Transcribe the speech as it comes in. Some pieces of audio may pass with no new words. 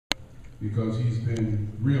because he's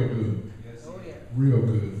been real good. Yes. Real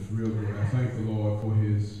good, real good. I thank the Lord for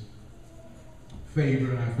his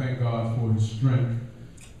favor, and I thank God for his strength.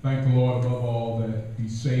 Thank the Lord above all that he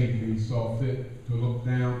saved me, saw fit to look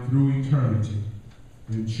down through eternity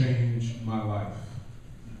and change my life.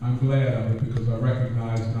 I'm glad of it because I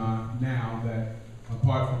recognize now that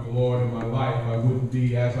apart from the Lord in my life, I wouldn't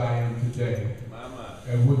be as I am today.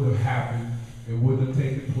 It wouldn't have happened. It wouldn't have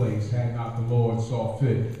taken place had not the Lord saw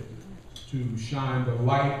fit to shine the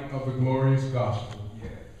light of the glorious gospel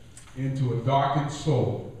into a darkened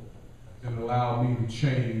soul and allow me to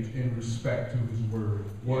change in respect to his word.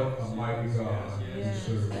 What a mighty God we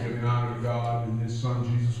serve. Giving honor to God and his Son,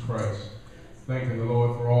 Jesus Christ. Thanking the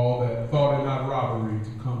Lord for all that thought it not robbery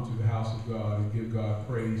to come to the house of God and give God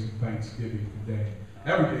praise and thanksgiving today.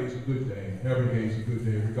 Every day is a good day. Every day is a good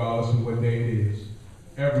day, regardless of what day it is.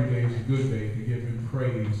 Every day is a good day to give him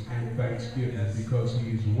praise and thanksgiving because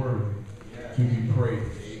he is worthy to be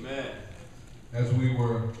praised. Amen. As we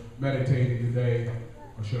were meditating today,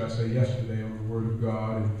 or should I say yesterday, on the Word of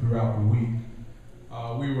God and throughout the week,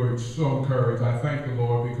 we were so encouraged. I thank the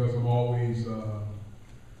Lord because I'm always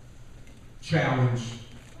challenged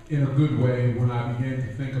in a good way when I begin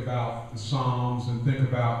to think about the Psalms and think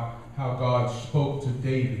about how God spoke to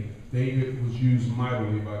David. David was used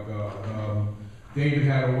mightily by God. David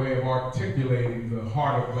had a way of articulating the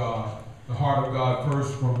heart of God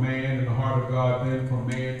first from man, and the heart of God then from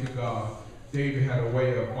man to God. David had a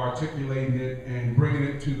way of articulating it and bringing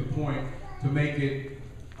it to the point to make it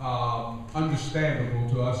understandable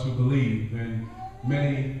to us who believe. And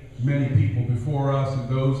many, many people before us and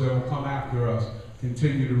those that will come after us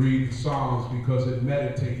continue to read the Psalms because it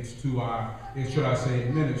meditates to our,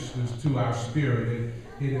 it ministers to our spirit.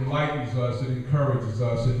 It enlightens us, it encourages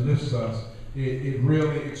us, it lifts us. It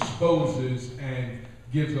really exposes and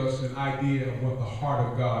gives us an idea of what the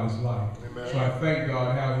heart of God is like. Amen. So I thank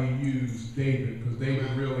God how he used David, because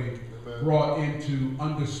David really brought into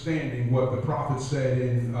understanding what the prophet said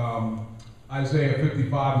in Isaiah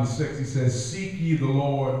 55:6. He says, "Seek ye the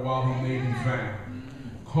Lord while he may be found.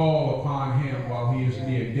 Call upon him while he is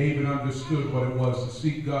near." David understood what it was to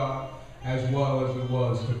seek God as well as it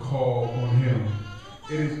was to call on him.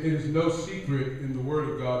 It is no secret in the Word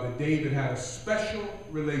of God that David had a special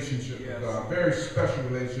relationship with God, a very special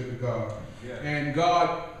relationship with God. And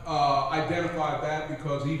God identified that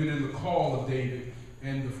because even in the call of David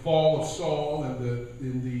and the fall of Saul and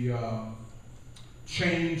the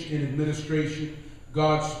change in administration,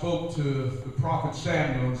 God spoke to the prophet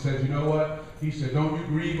Samuel and said, "You know what?" He said, "Don't you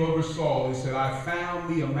grieve over Saul." He said, "I found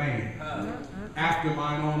me a man after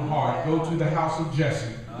mine own heart. Go to the house of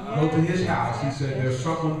Jesse. Go to his house." He said, "There's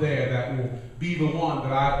someone there that will be the one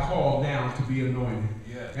that I called down to be anointed."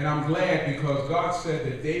 And I'm glad because God said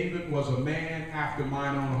that David was a man after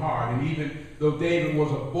mine own heart. And even though David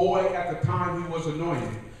was a boy at the time he was anointed,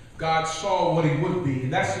 God saw what he would be.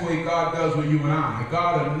 And that's the way God does with you and I.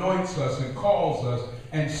 God anoints us and calls us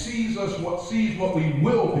and sees what we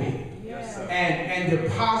will be. And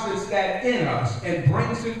deposits that in us and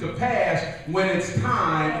brings it to pass when it's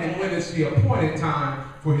time and when it's the appointed time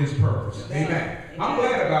for his purpose. Amen. I'm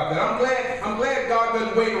glad about that. I'm glad God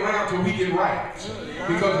doesn't wait around till we get right.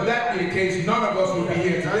 Because if that be the case, none of us would be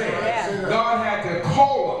here today. God had to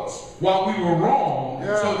call us while we were wrong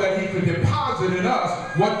so that he could deposit in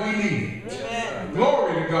us what we needed.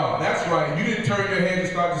 Glory to God. That's right. You didn't turn your head and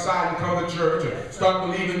start deciding to come to church or start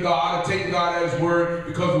believing God or taking God at his word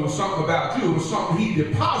because it was something about you. It was something he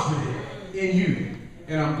deposited in you.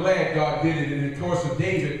 And I'm glad God did it. In the course of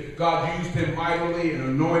David, God used him mightily and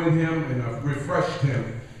anointed him and refreshed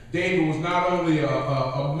him. David was not only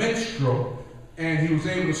a minstrel and he was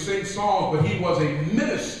able to sing songs, but he was a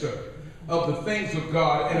minister of the things of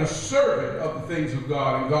God and a servant of the things of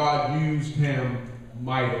God. And God used him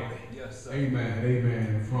mightily. Amen.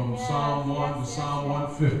 Amen. From Psalm 1 to Psalm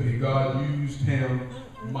 150, God used him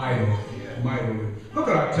mightily. Mightily. Look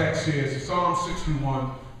at our text here. It's Psalm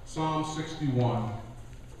 61. Psalm 61.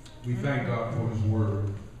 We thank God for his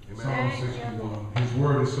word. Psalm 61. His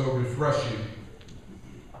word is so refreshing.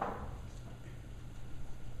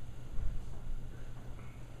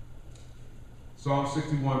 Psalm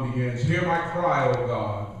 61 begins, "Hear my cry, O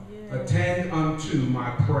God. Attend unto my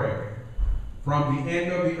prayer. From the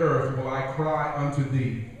end of the earth will I cry unto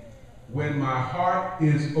thee. When my heart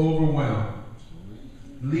is overwhelmed,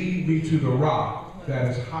 lead me to the rock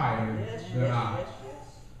that is higher than I.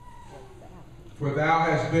 For thou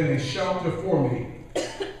hast been a shelter for me,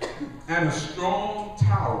 and a strong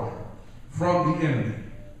tower from the enemy.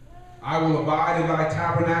 I will abide in thy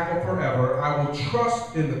tabernacle forever. I will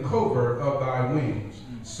trust in the covert of thy wings.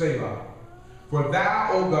 Selah. For thou,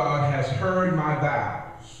 O God, hast heard my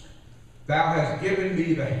vows. Thou hast given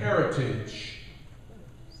me the heritage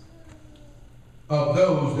of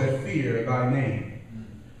those that fear thy name.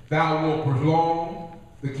 Thou wilt prolong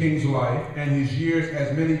the king's life, and his years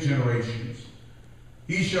as many generations.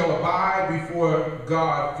 He shall abide before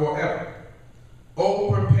God forever.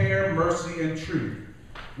 O prepare mercy and truth,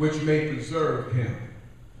 which may preserve him.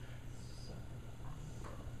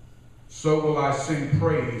 So will I sing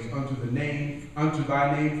praise unto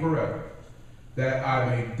thy name forever, that I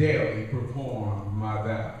may daily perform my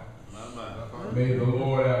vow. May the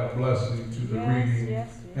Lord add a blessing to the reading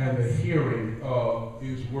and the hearing of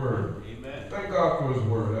his word. Amen. Thank God for his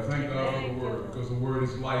word. I thank God for the word, because the word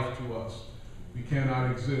is life to us. We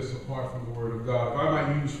cannot exist apart from the word of God. If I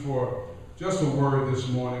might use for just a word this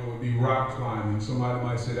morning, would be rock climbing. Somebody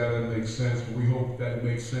might say that doesn't make sense, but we hope that it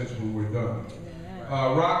makes sense when we're done.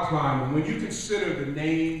 Rock climbing. When you consider the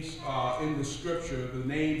names in the scripture, the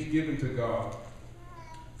names given to God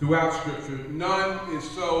throughout scripture, none is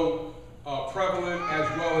so prevalent as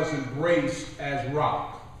well as embraced as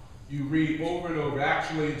rock. You read over and over.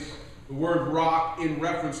 Actually, it's the word rock in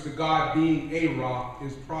reference to God being a rock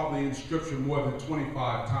is probably in scripture more than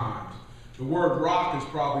 25 times. The word rock is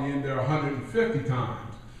probably in there 150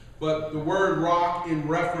 times. But the word rock in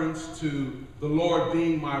reference to the Lord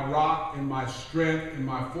being my rock and my strength and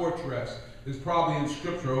my fortress is probably in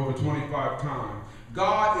scripture over 25 times.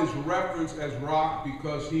 God is referenced as rock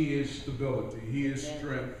because he is stability. He is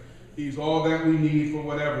strength. He's all that we need for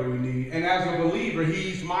whatever we need. And as a believer,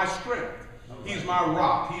 he's my strength. He's my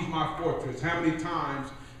rock. He's my fortress. How many times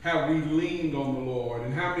have we leaned on the Lord?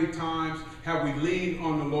 And how many times have we leaned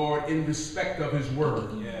on the Lord in respect of his word?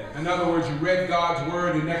 Yes. In other words, you read God's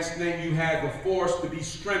word, and next thing you had the force to be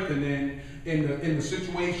strengthened in the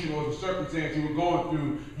situation or the circumstance you were going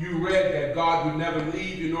through. You read that God would never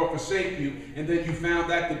leave you nor forsake you, and then you found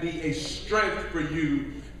that to be a strength for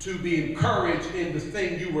you to be encouraged in the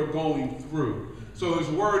thing you were going through. So his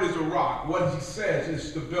word is a rock. What he says is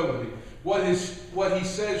stability. What he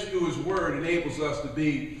says through his word enables us to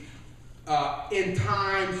be in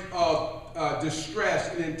times of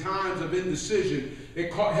distress and in times of indecision.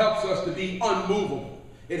 It helps us to be unmovable.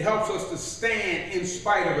 It helps us to stand in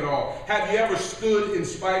spite of it all. Have you ever stood in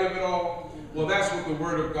spite of it all? Well, that's what the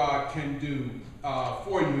word of God can do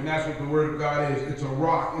for you, and that's what the word of God is. It's a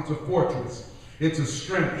rock. It's a fortress. It's a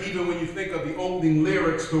strength. Even when you think of the opening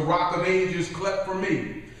lyrics, the rock of ages cleft for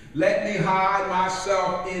me. Let me hide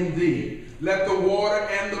myself in thee. Let the water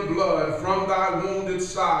and the blood from thy wounded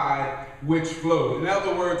side which flowed. In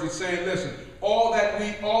other words, it's saying, listen, all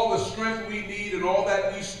the strength we need and all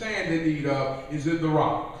that we stand in need of is in the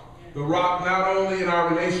rock. The rock not only in our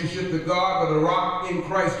relationship to God, but the rock in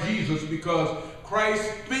Christ Jesus, because Christ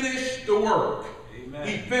finished the work. Amen.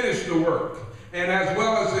 He finished the work. And as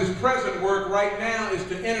well as his present work right now is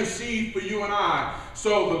to intercede for you and I.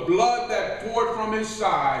 So the blood that poured from his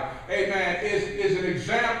side, amen, is an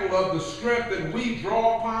example of the strength that we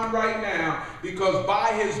draw upon right now, because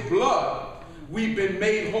by his blood we've been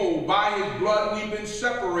made whole. By his blood we've been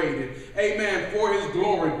separated, amen, for his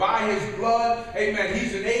glory. By his blood, amen,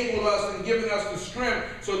 he's enabled us and given us the strength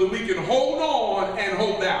so that we can hold on and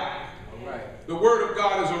hold out. The word of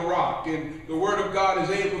God is a rock, and the word of God is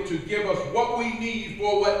able to give us what we need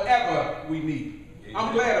for whatever we need. Amen.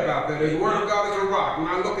 I'm glad about that. The word of God is a rock. When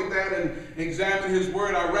I look at that and examine his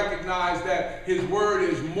word, I recognize that his word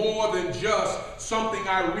is more than just something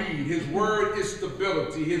I read. His word is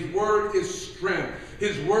stability. His word is strength.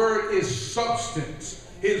 His word is substance.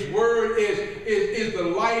 His word is the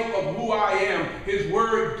life of who I am. His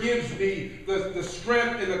word gives me the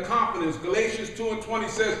strength and the confidence. Galatians 2:20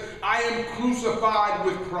 says, I am crucified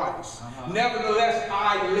with Christ. Nevertheless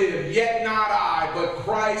I live, yet not I, but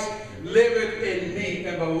Christ liveth in me.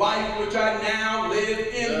 And the life which I now live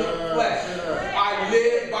in the flesh, I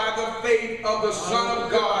live by the faith of the Son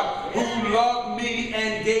of God, who loved me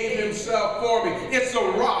and gave himself for me. It's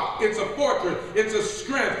a rock. It's a fortress. It's a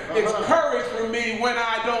strength. It's courage for me when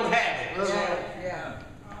I don't have it.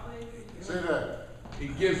 Say that. He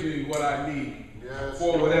gives me what I need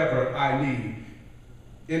for whatever I need.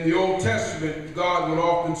 In the Old Testament, God would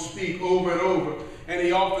often speak over and over, and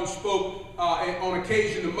he often spoke on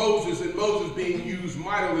occasion to Moses, and Moses being used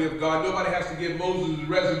mightily of God. Nobody has to give Moses a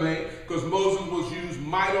resume, because Moses was used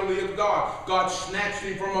mightily of God. God snatched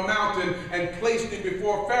him from a mountain and placed him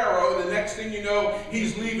before Pharaoh, and the next thing you know,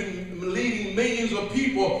 he's leading millions of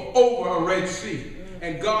people over a Red Sea.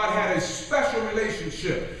 and God had a special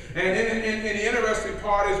relationship. And the interesting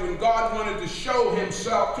part is when God wanted to show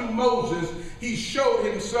himself to Moses, he showed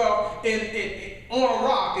himself on a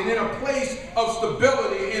rock and in a place of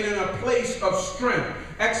stability and in a place of strength.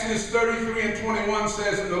 Exodus 33 and 21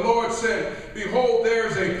 says, and the Lord said, behold, there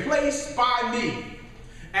is a place by me,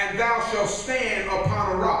 and thou shalt stand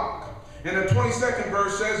upon a rock. And the 22nd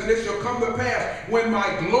verse says, and it shall come to pass, when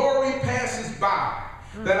my glory passes by,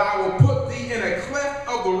 that I will put thee in a cleft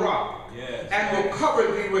of the rock, and will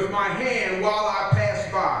cover thee with my hand while I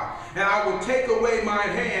pass by. And I will take away mine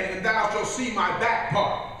hand, and thou shalt see my back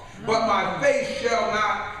part, but my face shall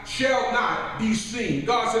not be seen.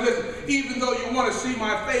 God said, listen, even though you want to see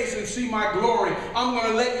my face and see my glory, I'm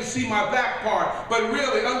going to let you see my back part. But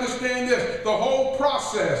really, understand this, the whole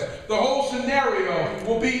process, the whole scenario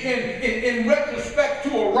will be in retrospect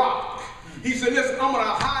to a rock. He said, listen, I'm going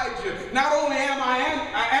to hide you. Not only am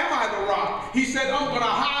I the rock, he said, I'm going to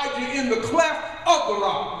hide you in the cleft of the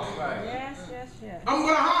rock. Yes, yes, yes. I'm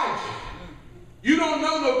going to hide you. You don't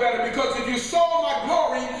know no better, because if you saw my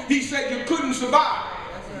glory, he said you couldn't survive.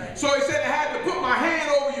 Right. So he said I had to put my hand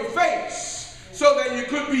over your face so that you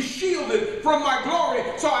could be shielded from my glory.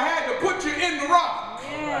 So I had to put you in the rock.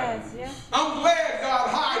 Yes, yes. I'm glad God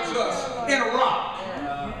hides us in a rock.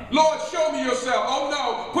 Lord, show me yourself. Oh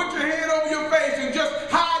no, put your hand over your face and just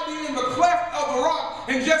hide me in the cleft of the rock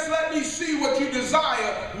and just let me see what you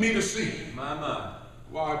desire me to see. Mama.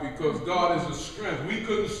 Why? Because God is a strength. We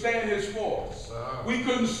couldn't stand his force. We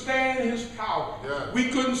couldn't stand his power. We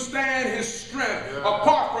couldn't stand his strength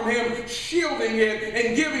apart from him shielding it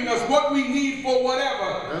and giving us what we need for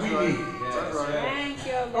whatever we need. Thank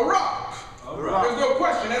you, A rock. There's no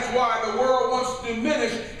question. That's why the world wants to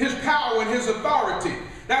diminish his power and his authority.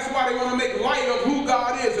 That's why they want to make light of who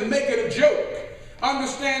God is and make it a joke.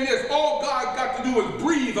 Understand this. All God got to do is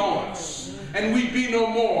breathe on us, and we'd be no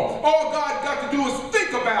more. All God got to do is think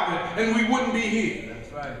about it, and we wouldn't be here.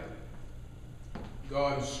 That's right.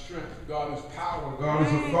 God is strength. God is power. God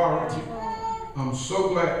is authority. I'm so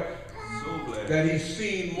glad that he's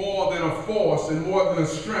seen more than a force and more than a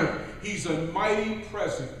strength. He's a mighty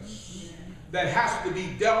presence that has to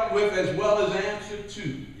be dealt with as well as answered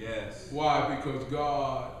to. Yes. Why? Because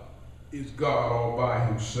God is God all by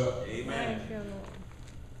himself. Amen.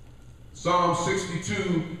 Psalm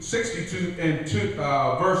 62 and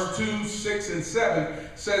verse 2, 6, and 7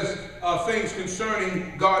 says things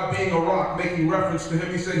concerning God being a rock, making reference to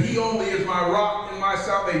him. He said, he only is my rock and my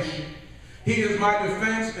salvation. He is my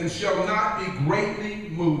defense and shall not be greatly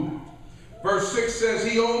moved. Verse 6 says,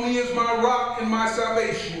 he only is my rock and my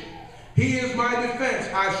salvation. He is my defense,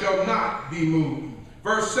 I shall not be moved.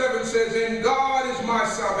 Verse 7 says, in God is my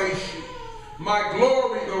salvation, my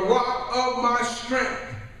glory, the rock of my strength,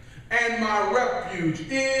 and my refuge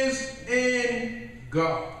is in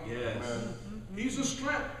God. Yes. Amen. He's a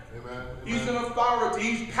strength. Amen. He's an authority.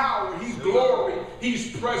 He's power. He's glory.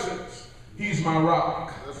 He's presence. He's my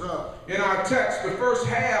rock. That's up. In our text, the first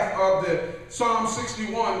half of the Psalm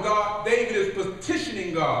 61, David is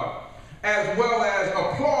petitioning God as well as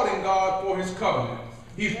applauding God for his covenant.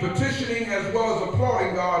 He's petitioning as well as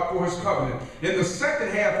applauding God for his covenant. In the second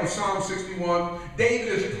half of Psalm 61, David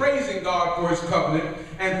is praising God for his covenant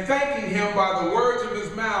and thanking him by the words of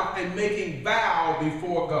his mouth and making vow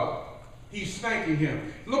before God. He's thanking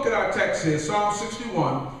him. Look at our text here, Psalm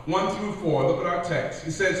 61, 1 through 4. Look at our text.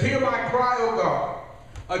 It says, hear my cry, O God.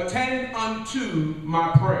 Attend unto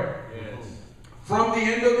my prayer. Yes. From the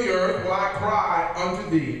end of the earth will I cry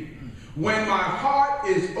unto thee. When my heart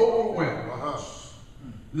is overwhelmed,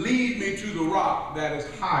 lead me to the rock that is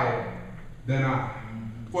higher than I.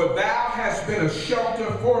 For thou hast been a shelter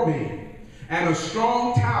for me, and a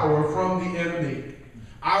strong tower from the enemy.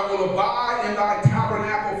 I will abide in thy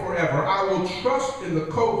tabernacle forever. I will trust in the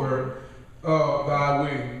covert of thy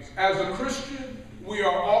wings. As a Christian, we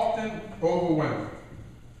are often overwhelmed.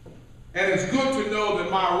 And it's good to know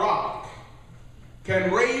that my rock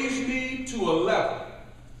can raise me to a level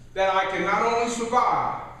that I can not only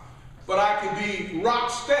survive, but I can be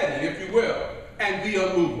rock steady, if you will, and be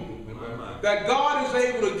unmovable. That God is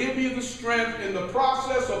able to give me the strength in the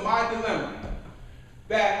process of my dilemma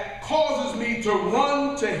that causes me to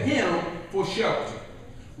run to him for shelter,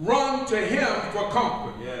 run to him for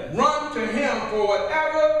comfort, run to him for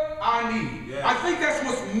whatever I need. Yes. I think that's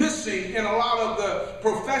what's missing in a lot of the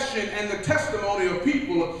profession and the testimony of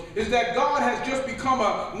people is that God has just become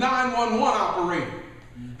a 911 operator.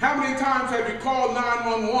 How many times have you called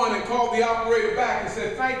 911 and called the operator back and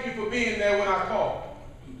said, thank you for being there when I called?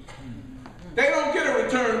 They don't get a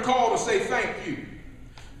return call to say thank you.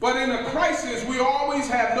 But in a crisis, we always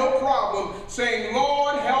have no problem saying,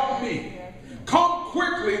 Lord, help me. Come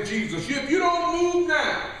quickly, Jesus. If you don't move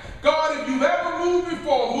now, God, if you've ever moved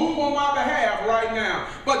before, move on my behalf right now.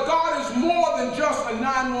 But God is more than just a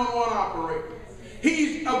 911 operator.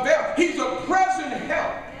 He's a present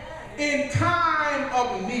help in time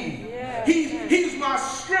of need. He's my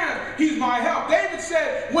strength. He's my help. David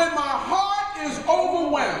said, when my heart is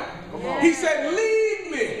overwhelmed, he said,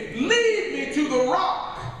 lead me to the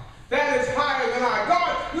rock that is higher than I.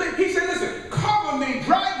 God, he said, listen, cover me,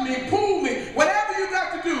 drag me, pull me, whatever you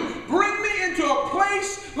got to do, bring me into a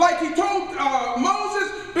place like he told Moses,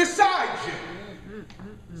 beside you,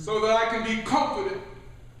 so that I can be comforted,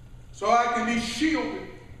 so I can be shielded,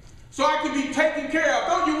 so I can be taken care of.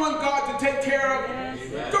 Don't you want God to take care of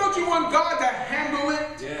it? Yes. Don't you want God to handle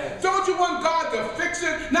it? Yes. Don't you want God to fix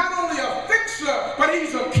it? Not only a fixer, but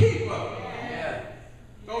he's a keeper. Yes.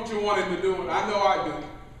 Don't you want him to do it? I know I do.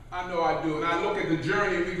 I know I do. And I look at the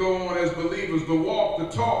journey we go on as believers, the walk, the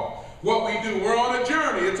talk, what we do. We're on a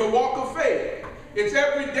journey. It's a walk of faith. It's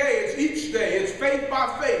every day. It's each day. It's faith by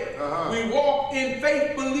faith. We walk in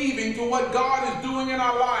faith believing to what God is doing in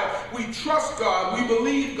our lives. We trust God. We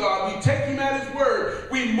believe God. We take him at his word.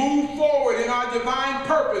 We move forward in our divine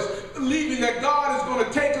purpose, believing that God is going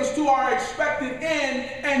to take us to our expected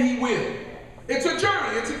end, and he will. It's a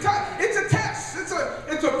journey. It's a test.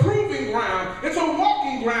 It's a proving ground. It's a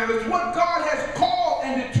walking ground. It's what God has called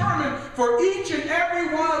and determined for each and every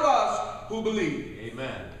one of us who believe.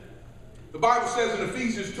 Amen. The Bible says in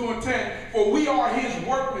Ephesians 2:10, for we are his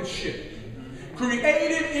workmanship,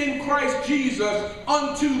 created in Christ Jesus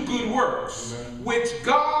unto good works, which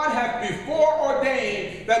God hath before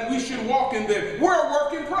ordained that we should walk in them. We're a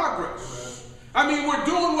work in progress. I mean, we're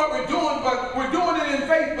doing what we're doing, but we're doing it in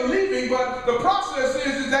faith believing, but the process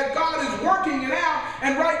is that God is working it out,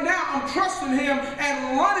 and right now I'm trusting him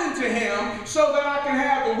and running to him so that I can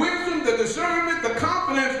have the wisdom, the discernment, the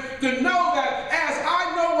confidence to know that as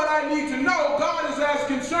I know what I need to know, God is as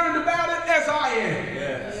concerned about it as I am.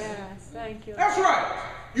 Yes, thank you. That's right.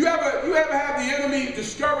 You ever have the enemy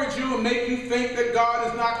discourage you and make you think that God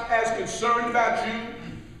is not as concerned about you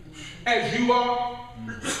as you are?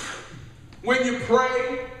 When you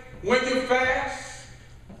pray, when you fast,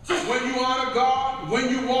 when you honor God, when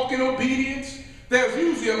you walk in obedience, there's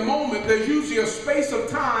usually a moment, there's usually a space of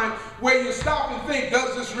time where you stop and think,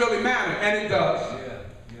 does this really matter? And it does.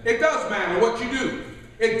 It does matter what you do.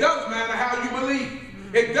 It does matter how you believe.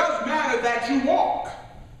 It does matter that you walk.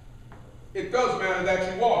 It does matter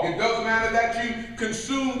that you walk. It does matter that you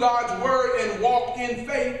consume God's word and walk in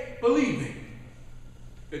faith believing.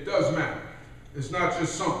 It does matter. It's not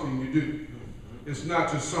just something you do. It's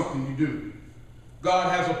not just something you do.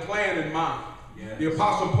 God has a plan in mind. Yes. The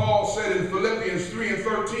Apostle Paul said in Philippians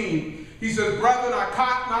 3:13, he says, brethren, I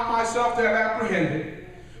count not myself to have apprehended,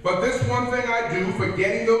 but this one thing I do,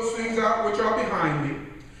 forgetting those things out which are behind me,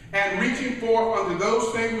 and reaching forth unto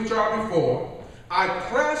those things which are before, I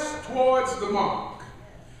press towards the mark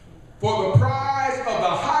for the prize of the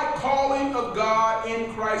high calling of God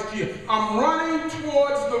in Christ Jesus. I'm running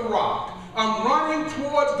towards the rock. I'm running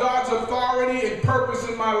towards God's authority and purpose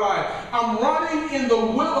in my life. I'm running in the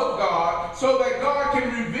will of God so that God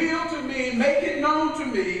can reveal to me, make it known to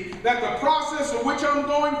me that the process of which I'm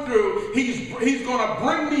going through, He's going to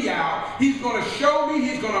bring me out. He's going to show me.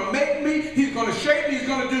 He's going to make me. He's going to shape me. He's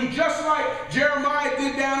going to do just like Jeremiah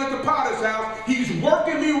did down at the potter's house. He's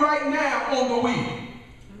working me right now on the wheel.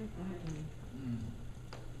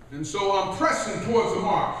 And so I'm pressing towards the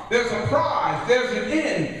mark. There's a prize. There's an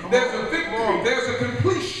end. There's a victory. There's a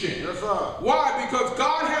completion. Yes, sir. Why? Because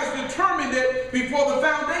God has determined it before the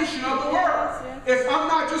foundation of the world. If I'm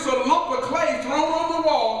not just a lump of clay thrown on the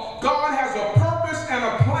wall, God has a purpose and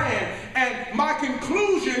a plan. And my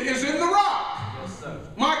conclusion is in the rock. Yes, sir.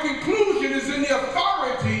 My conclusion is in the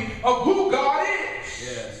authority of who God is.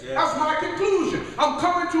 Yes, yes. That's my conclusion. I'm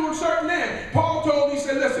coming to a certain end. Paul told me, he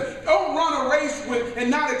said, listen, don't run a race and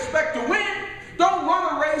not expect to win. Don't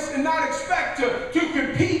run a race and not expect to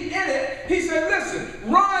compete in it. He said, listen,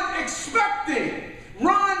 run expecting.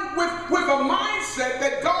 Run with a mindset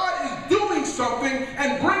that God is doing something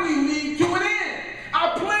and bringing me to an end.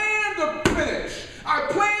 I plan to finish. I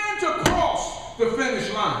plan to cross the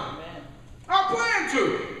finish line. Amen. I plan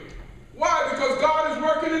to. Why? Because God is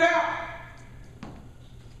working it out.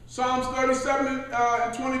 Psalms 37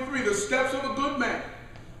 and 23, the steps of a good man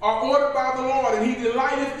are ordered by the Lord, and he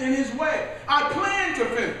delighteth in his way. I plan to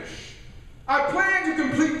finish. I plan to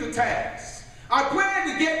complete the task. I plan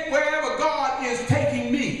to get wherever God is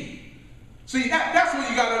taking me. See, that's what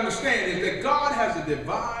you got to understand, is that God has a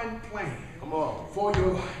divine plan for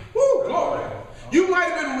your life. Woo, glory. You might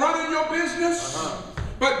have been running your business,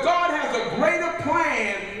 but God has a greater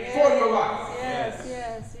plan for your life. Yes.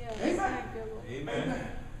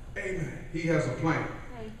 Amen. He has a plan.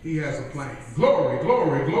 He has a plan. Glory,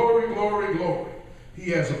 glory, glory, glory, glory.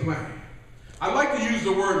 He has a plan. I like to use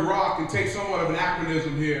the word rock and take somewhat of an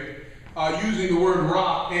acronym here, using the word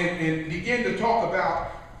rock and begin to talk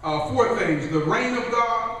about four things: the reign of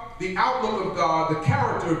God, the outlook of God, the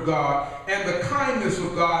character of God, and the kindness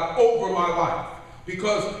of God over my life.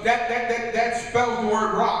 Because that spells the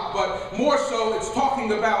word rock, but more so it's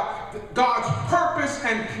talking about God's purpose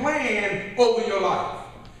and plan over your life.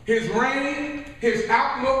 His reign, his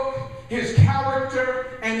outlook, his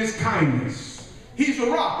character, and his kindness. He's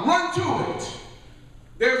a rock. Run to it.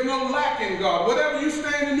 There's no lack in God. Whatever you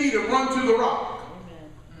stand in need of, run to the rock.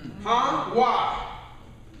 Huh? Why?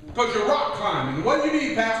 Because you're rock climbing. What do you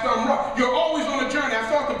need, Pastor? I'm rock. You're always on a journey. I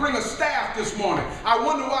thought to bring a staff this morning. I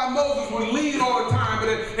wonder why Moses would lean all the time, but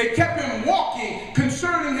it kept him walking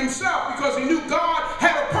concerning himself because he knew God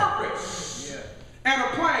had a purpose and a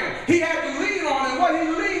plan. He had to lean on, and what he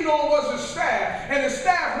leaned on was his staff, and his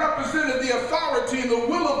staff represented the authority and the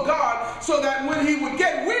will of God, so that when he would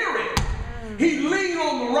get weary, he'd lean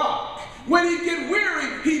on the rock. When he'd get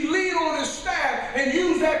weary, he'd lean on his staff and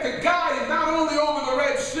use that to guide him not only over the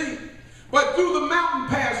Red Sea, but through the mountain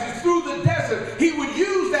passes, through the desert. He would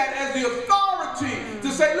use that as the authority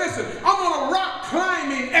to say, listen, I'm on a rock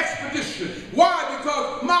climbing expedition. Why?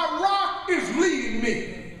 Because my rock is leading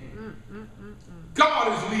me.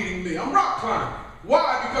 God is leading me. I'm rock climbing.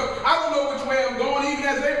 Why? Because I don't know which way I'm going. Even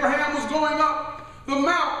as Abraham was going up the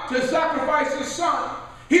mount to sacrifice his son,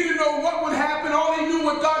 he didn't know what would happen. All he knew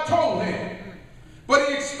what God told him. But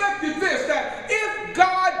he expected this, that if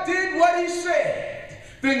God did what he said,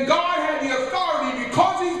 then God had the authority,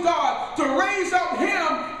 because he's God, to raise up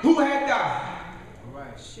him who had died.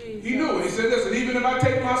 Right. He knew it. He said, listen, even if I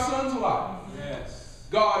take my son's life,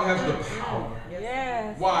 God has the power.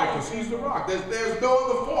 Yes. Why? Because he's the rock. There's no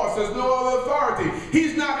other force. There's no other authority.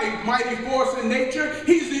 He's not a mighty force in nature.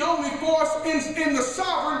 He's the only force in the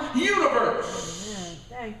sovereign universe.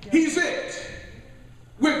 He's it.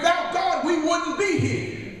 Without God, we wouldn't be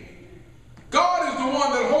here. God is the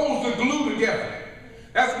one that holds the glue together.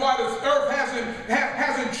 That's why this earth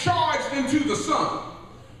hasn't charged into the sun.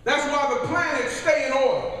 That's why the planets stay in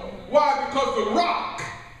order. Why? Because the rock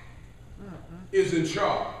is in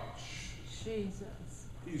charge. Jesus.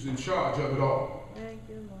 He's in charge of it all. Thank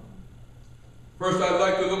you, Lord. First, I'd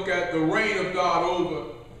like to look at the reign of God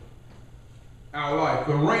over our life.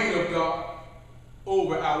 The reign of God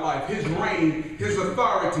over our life. His reign, his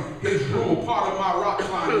authority, his rule, part of my rock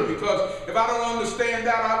climbing. Because if I don't understand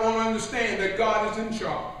that, I won't understand that God is in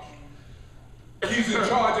charge. He's in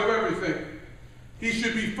charge of everything. He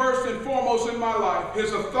should be first and foremost in my life.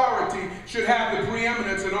 His authority should have the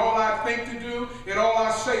preeminence in all I think to do and all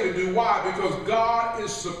I say to do. Why? Because God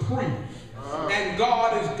is supreme. And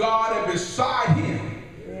God is God, and beside him,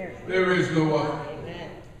 there is no other.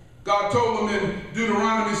 God told them in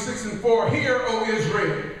Deuteronomy 6:4, hear, O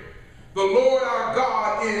Israel, the Lord our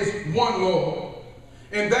God is one Lord,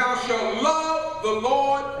 and thou shalt love the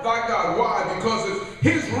Lord thy God. Why? Because it's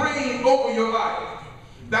his reign over your life.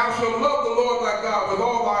 Thou shalt love the Lord thy God with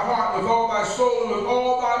all thy heart, with all thy soul, and with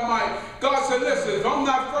all thy might. God said, listen, if I'm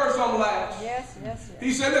not first, I'm last. Yes, yes, yes.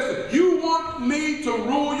 He said, listen, you want me to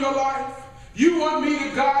rule your life? You want me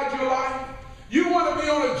to guide your life? You want to be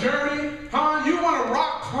on a journey? Huh? You want to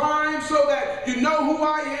rock climb so that you know who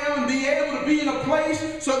I am and be able to be in a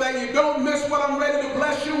place so that you don't miss what I'm ready to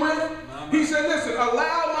bless you with? He said, listen, allow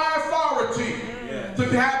my authority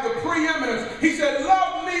to have the preeminence. He said,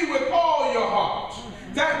 love me with all your heart.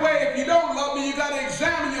 That way, if you don't love me, you got to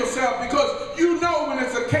examine yourself, because you know when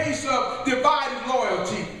it's a case of divided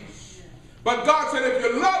loyalty. But God said, if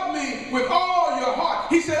you love me with all your heart,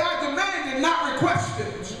 he said, I demand it, not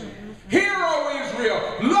requested. Hear, O Israel,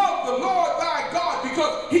 love the Lord thy God,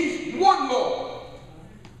 because he's one Lord.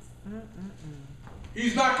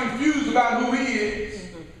 He's not confused about who he is,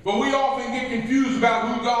 but we often get confused about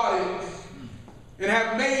who God is and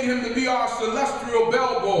have made him to be our celestial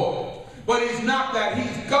bellboy. But he's not that.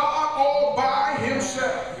 He's God all by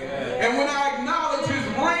himself. Yes. And when I acknowledge his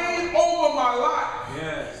reign over my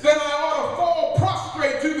life, then I ought to fall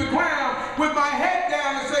prostrate to the ground with my head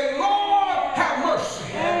down and say, Lord, have mercy.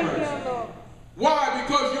 Thank you, Lord. Why?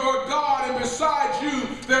 Because you're God, and besides you,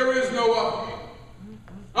 there is no other.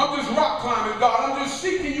 I'm just rock climbing, God. I'm just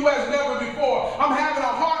seeking you as never before. I'm having a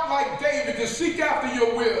heart like David to seek after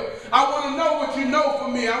your will. I want to know what you know for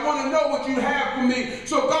me. I want to know what you have for me.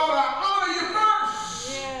 So, God, I honor you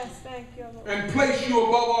first. Yes, thank you, Lord. And place you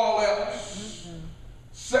above all else.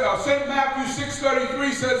 St. Matthew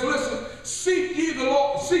 6:33 says, listen, seek ye the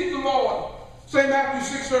Lord. Seek the Lord. St.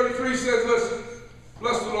 Matthew 6:33 says, listen,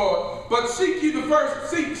 Bless the Lord. But seek first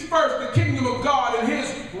the kingdom of God and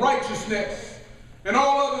his righteousness, and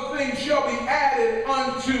all other things shall be added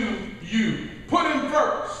unto you. Put him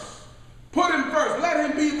first. Put him first. Let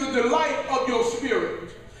him be the delight of your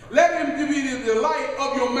spirit. Let him be the delight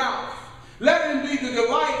of your mouth. Let him be the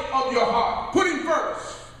delight of your heart. Put him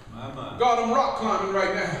first. God, I'm rock climbing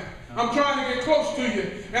right now. I'm trying to get close to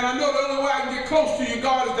you. And I know the only way I can get close to you,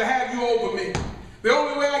 God, is to have you over me. The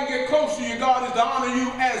only way I can get close to you, God, is to honor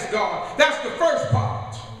you as God. That's the first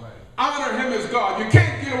part. Honor him as God. You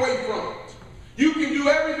can't get away from it. You can do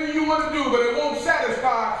everything you want to do, but it won't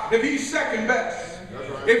satisfy if he's second best.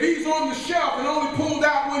 Right. If he's on the shelf and only pulled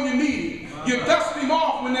out when you need him. You dust him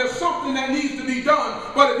off when there's something that needs to be done.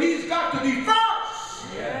 But if he's got to be first,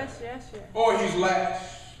 yes. Or he's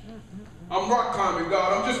last. I'm rock climbing,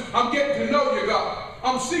 God. I'm getting to know you, God.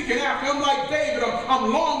 I'm seeking after. I'm like David.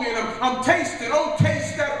 I'm longing. I'm tasting. Oh,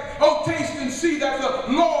 taste that. Oh, taste and see that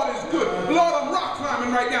the Lord is good. Lord, I'm rock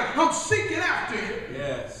climbing right now. I'm seeking after you.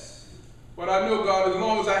 Yes. But I know, God, as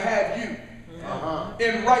long as I have you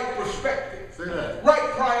in right perspective,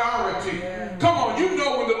 right priority. Yeah. Come on, you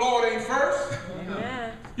know when the Lord ain't first.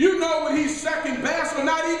 Amen. You know when he's second best or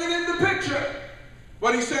not even in the picture.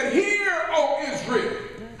 But he said, "Hear, O Israel,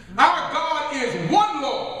 our God is one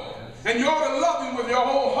Lord, and you ought to love him with your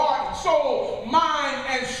whole heart, soul, mind,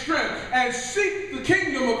 and strength, and seek the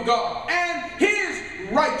kingdom of God and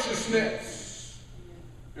his righteousness,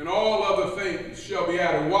 and all other things shall be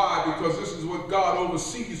added." Why? Because this is what God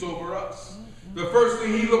oversees over us. The first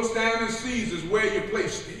thing he looks down and sees is where you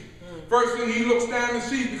placed me. First thing he looks down and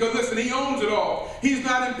sees, because listen, he owns it all. He's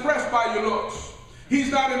not impressed by your looks.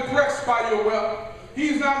 He's not impressed by your wealth.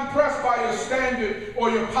 He's not impressed by your standard or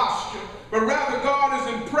your posture, but rather God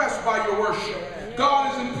is impressed by your worship.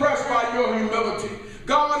 God is impressed by your humility.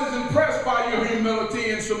 God is impressed by your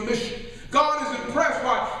humility and submission. God is impressed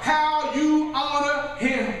by how you honor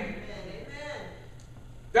him.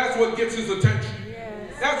 That's what gets his attention.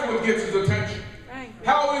 That's what gets his attention.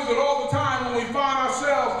 How is it all the time when we find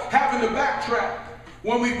ourselves having to backtrack?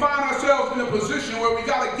 When we find ourselves in a position where we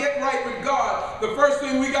got to get right with God, the first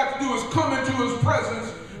thing we got to do is come into his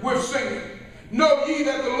presence with singing. Know ye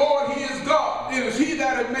that the Lord, he is God. It is he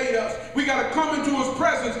that hath made us. We got to come into his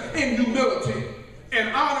presence in humility and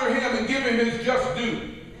honor him and give him his just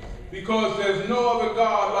due. Because there's no other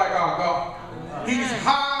God like our God. He's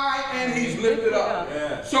high and he's lifted up.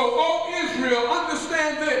 Yeah. So, O Israel,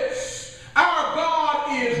 understand this. Our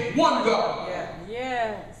God is one God. Yeah.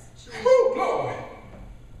 Yes. Woo, glory.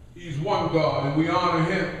 He's one God, and we honor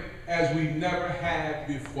him as we never have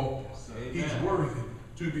before. Amen. He's worthy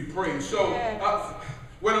to be praised. So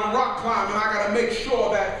when I'm rock climbing, I got to make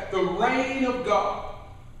sure that the reign of God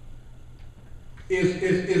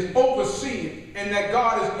is overseeing, and that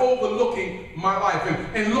God is overlooking my life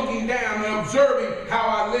and looking down and observing how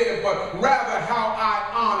I live, but rather how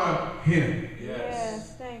I honor him.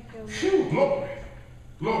 Yes, thank you. Phew, glory,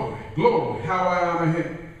 glory, glory, how I honor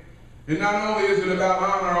him. And not only is it about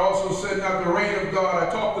honor, I also said not the reign of God.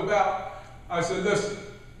 I talked about, I said, listen,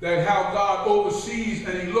 that how God oversees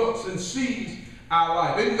and he looks and sees our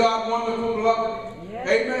life. Isn't God wonderful, beloved? Yes.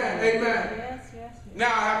 Amen, amen. Yes. Now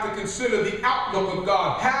I have to consider the outlook of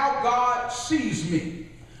God, how God sees me.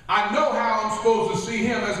 I know how I'm supposed to see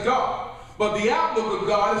him as God, but the outlook of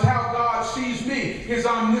God is how God sees me, his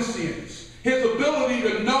omniscience, his ability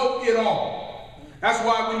to know it all. That's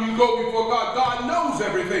why when you go before God, God knows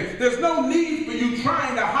everything. There's no need for you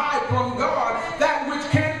trying to hide from God that which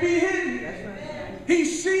can't be hidden. He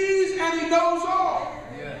sees and he knows all.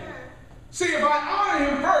 See, if I honor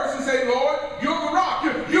him first and say, Lord, you're the rock.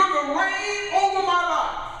 You're the reign over my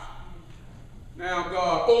life. Now,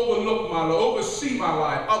 God, overlook my life, oversee my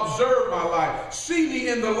life, observe my life, see me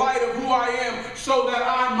in the light of who I am so that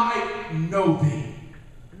I might know thee.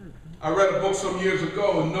 I read a book some years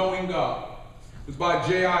ago, Knowing God. It was by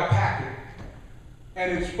J.I. Packer.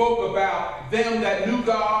 And it spoke about them that knew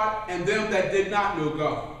God and them that did not know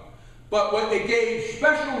God. But what they gave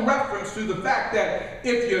special reference to the fact that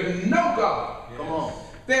if you know God,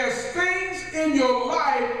 there's things in your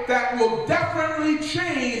life that will definitely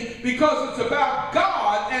change because it's about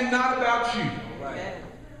God and not about you. Right.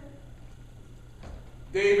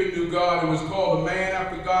 David knew God and was called a man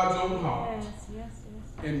after God's own heart. Yes.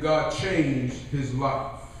 And God changed his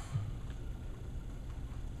life.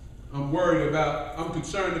 I'm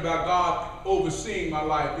concerned about God overseeing my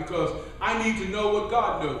life because I need to know what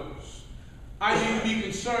God knows. I need to be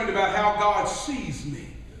concerned about how God sees me.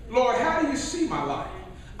 Lord, how do you see my life?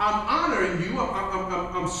 I'm honoring you.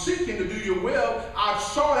 I'm seeking to do your will. I've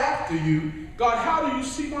sought after you. God, how do you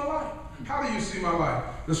see my life? How do you see my life?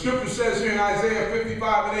 The scripture says here in Isaiah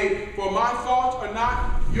 55:8, for my thoughts are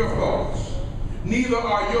not your thoughts, neither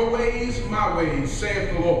are your ways my ways,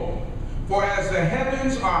 saith the Lord. For as the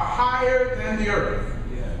heavens are higher than the earth,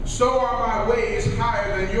 so are my ways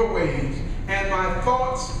higher than your ways, and my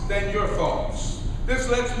thoughts than your thoughts. This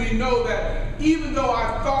lets me know that even though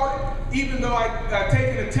I've thought it, even though I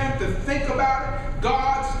take an attempt to think about it,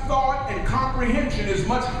 God's thought and comprehension is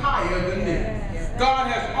much higher than this.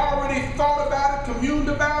 God has already thought about it, communed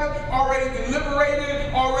about it, already deliberated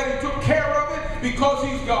it, already took care of it, because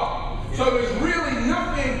he's God. So there's really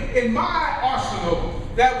nothing in my arsenal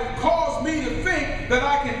that would cause me to think that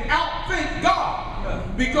I can outthink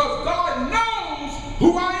God, because God knows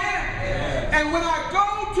who I am. And when I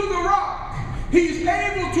go to the rock, he's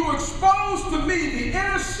able to expose to me the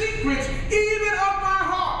inner secrets even of my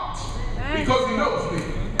heart, because he knows me.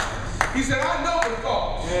 He said, I know the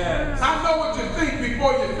thoughts. I know what you think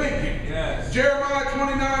before you think it. Jeremiah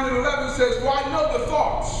 29:11 says, for I know the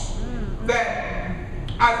thoughts that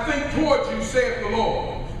I think towards you, saith the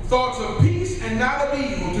Lord. Thoughts of peace and not of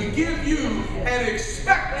evil, to give you an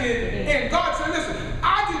expected end. God said, listen,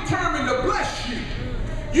 I determined to bless you.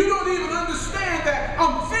 You don't even understand that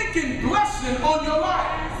I'm thinking blessing on your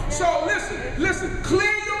life. So listen,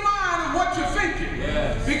 clear your mind of what you're thinking.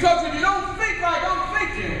 Because if you don't think like I'm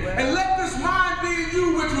thinking, and let this mind be in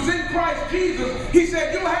you which was in Christ Jesus, he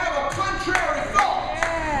said you'll have a contrary thought.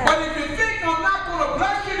 But if you think I'm not going to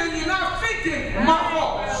bless you, then you're not thinking my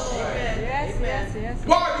thoughts.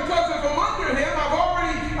 Why? Because if I'm under him, I've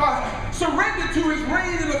already surrendered to his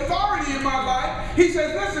reign and authority in my life. He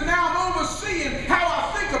says, listen, now I'm overseeing how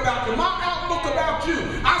I think about you, my outlook about you.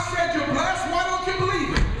 I said you're blessed, why don't you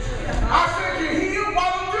believe it? I said you're healed, why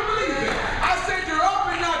don't you believe it? I said you're up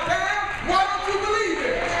and not down, why don't you believe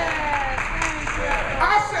it?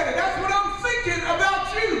 I said it, that's what I'm thinking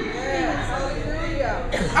about you.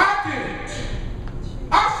 I did it.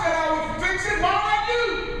 I said I would fix it, why not you?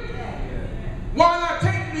 Why not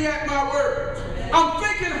take me at my word? I'm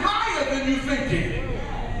thinking higher than you thinking.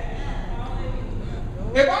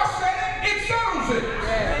 If I said it, it settles it.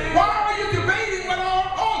 Why are you debating what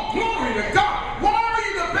oh, glory to God. Why are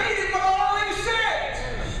you debating what I already said?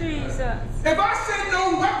 Jesus. If I said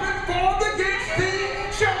no weapon formed against thee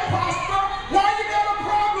shall prosper, why you got a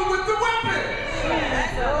problem with the weapon?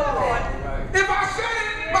 If I said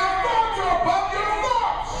it, my thoughts are above your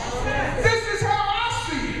thoughts. This is how I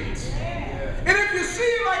see it. And if you see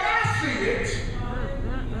it like I see it,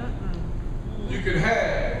 you can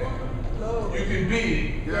have, you can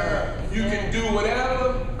be, you can do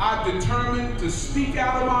whatever I determined to speak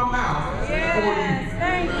out of my mouth for you.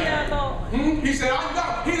 Thank you, Lord. He said, I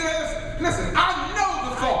know. He says, listen, I know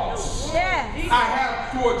the thoughts I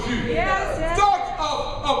have towards you. Thoughts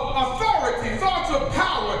of authority, thoughts of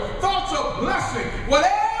power, thoughts of blessing. Whatever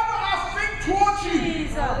I think towards you,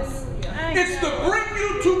 Jesus. it's to bring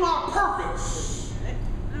you to my purpose.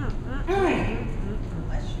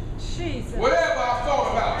 Jesus. Whatever I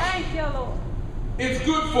thought about, Thank you, Lord. it's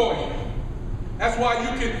good for you. That's why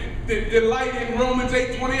you can delight in Romans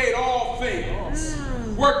 8:28. All things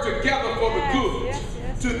work together for the good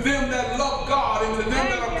to them that love God and to them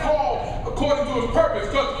that are called according to his purpose.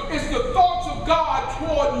 Because it's the thoughts of God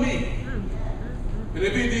toward me. And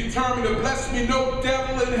if he determined to bless me, no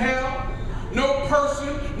devil in hell, no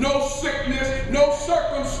person, no sickness, no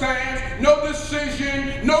circumstance, no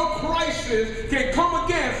decision, no crisis can come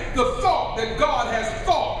against the thought that God has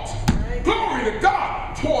thought. Glory to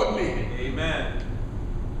God toward me. Amen.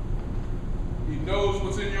 He knows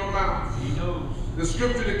what's in your mouth. He knows. The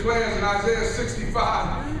scripture declares in Isaiah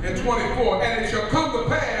 65:24, and it shall come to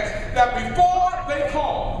pass that before they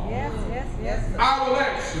call, I will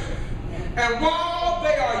answer. And while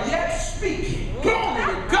they are yet speaking, glory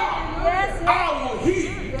to God, I will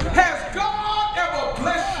hear. Has God ever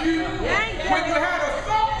blessed you when you had a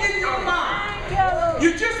thought in your mind?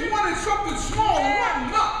 You just wanted something small, it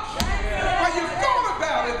wasn't much. But you thought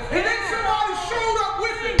about it, and then somebody showed up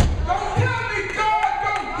with it. Don't tell me God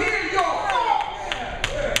don't hear your thoughts.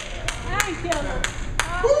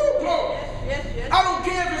 Woo, glory. I don't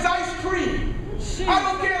care if it's ice cream. I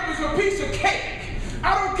don't care if it's a piece of cake.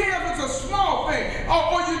 I don't care if it's a small thing.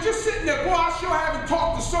 Or you're just sitting there, boy, I sure haven't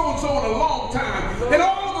talked to so-and-so in a long time. And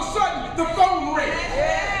all of a sudden, the phone rings.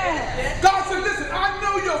 God said, listen, I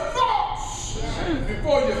know your thoughts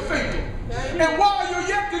before you think them. And while you're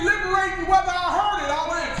yet deliberating whether I heard it,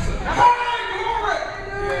 I'll answer. Hey, glory!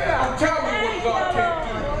 I'm telling you what God can't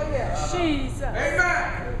do. Jesus.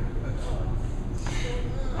 Amen.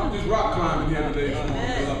 I'm just rock climbing here today.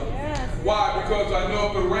 Why? Because I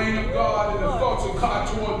know the reign of God and the thoughts of God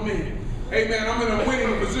toward me. Amen. I'm in a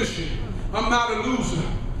winning position. I'm not a loser.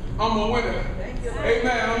 I'm a winner.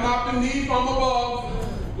 Amen. I'm not beneath, I'm above.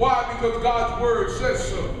 Why? Because God's word says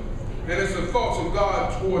so. And it's the thoughts of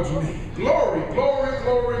God towards me. Glory, glory,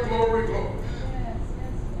 glory, glory, glory.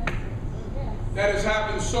 That has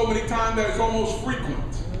happened so many times that it's almost frequent.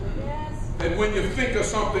 That when you think of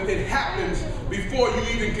something, it happens before you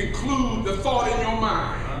even conclude the thought in your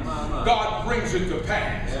mind. God brings it to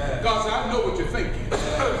pass. God said, I know what you're thinking.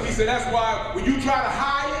 He said, that's why when you try to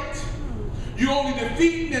hide it, you only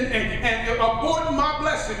defeat and abort my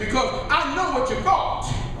blessing, because I know what you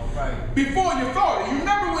thought. Before you thought it. You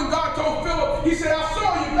remember when God told Philip, he said, I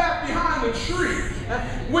saw you back behind the tree.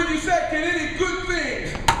 When you said, can any good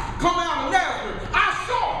thing come out of Nazareth? I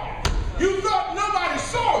saw you. You thought nobody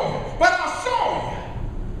saw you, but I saw you.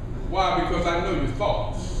 Why? Because I know your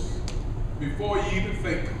thoughts. Before you even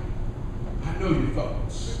think them, I know your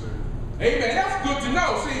thoughts. Amen. That's good to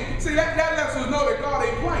know. See, that lets us know that God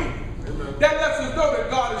ain't playing. That lets us know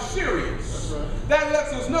that God is serious. That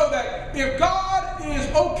lets us know that if God is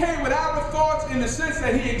okay with our thoughts in the sense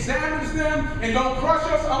that he examines them and don't crush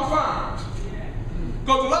us, I'm fine.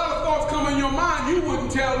 Because a lot of thoughts come in your mind you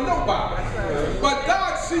wouldn't tell nobody. But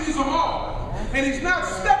God sees them all. And he's not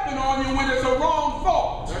stepping on you when it's a wrong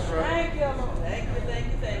thought. Thank you, Lord. Thank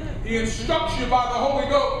you. He instructs you by the Holy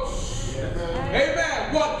Ghost.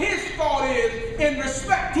 Amen. What his thought is in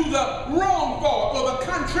respect to the wrong thought or the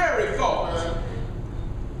contrary thought.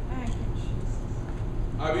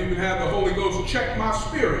 I've even had the Holy Ghost check my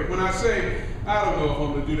spirit when I say, I don't know if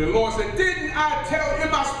I'm going to do that. The Lord said, didn't I tell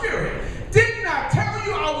in my spirit, didn't I tell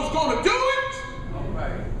you I was going to do it?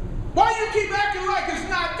 Why you keep acting like it's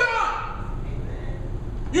not done?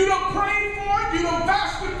 You don't pray for it, you don't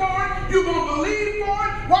fast for it, you don't believe for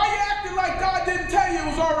it. Why are you acting like God didn't tell you it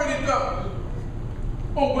was already done?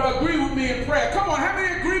 Oh, but agree with me in prayer. Come on, how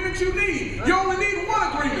many agreements you need? You only need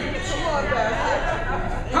one agreement.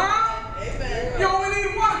 Huh? Amen. You only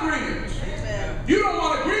need one agreement. Amen. You don't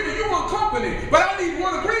want agreement, you want company. But I need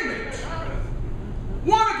one agreement.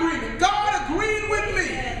 One agreement. God agreed with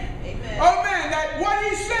me. Amen. Oh man, that what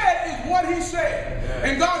he said is what he said.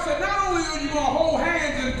 And God said, not only are you going to hold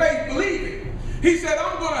hands in faith believing, he said,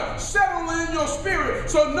 I'm going to settle in your spirit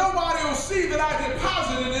so nobody will see that I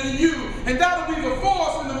deposited it in you. And that'll be the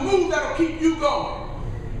force and the move that'll keep you going.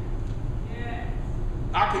 Yeah.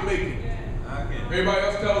 I can make it. Okay. Everybody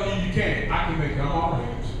else telling you you can't. I can make it. I'm all right.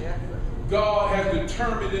 God has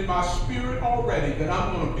determined in my spirit already that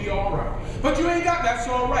I'm going to be all right. But you ain't got that's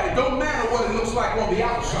all right. It don't matter what it looks like on the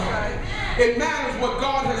outside. It matters what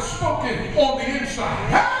God has spoken on the inside.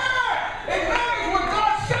 Hey! It matters what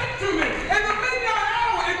God said to me in the midnight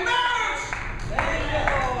hour. It matters. Thank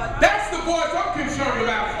you, Lord. That's the voice I'm concerned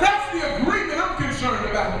about. That's the agreement I'm concerned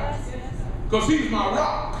about. Because he's my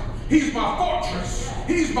rock. He's my fortress.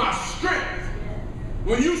 He's my strength.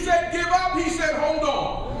 When you said give up, he said hold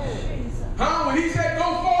on. Huh? When he said go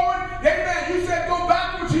forward, amen, you said go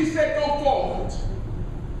backwards, he said go forward.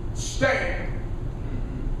 Stand.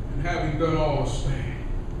 And having done all to stand,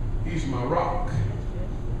 he's my rock.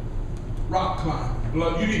 Rock climb.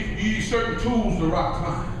 Blood. You need certain tools to rock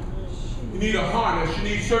climb. You need a harness. You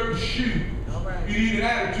need certain shoes. You need an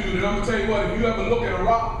attitude. And I'm going to tell you what, if you ever look at a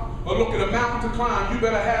rock or look at a mountain to climb, you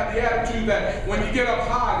better have the attitude that when you get up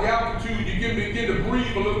high, the altitude, you begin to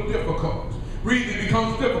breathe a little difficult. Breathing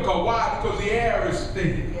becomes difficult. Why? Because the air is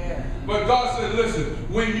thin. Yeah. But God said, listen,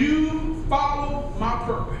 when you follow my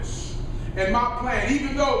purpose and my plan,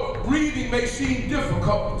 even though breathing may seem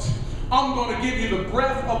difficult, I'm going to give you the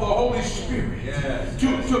breath of the Holy Spirit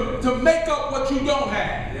to make up what you don't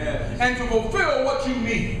have and to fulfill what you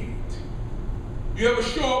need. You ever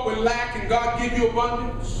show up with lack and God give you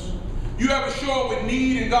abundance? You ever show up with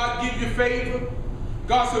need and God give you favor?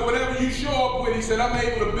 God said, whatever you show up with, he said, I'm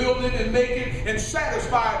able to build it and make it and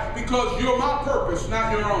satisfy it because you're my purpose,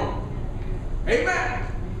 not your own. Amen.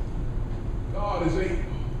 God is able.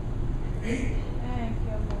 Able.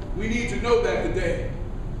 We need to know that today.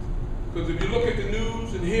 Because if you look at the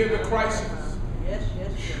news and hear the crisis, Yes.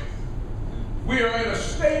 we are in a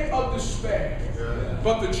state of despair.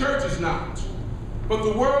 But the church is not. But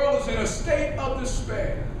the world is in a state of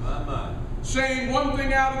despair. Saying one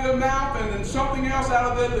thing out of their mouth and then something else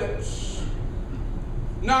out of their lips.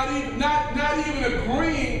 Not even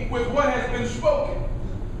agreeing with what has been spoken.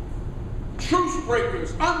 Truce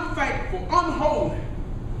breakers, unthankful, unholy,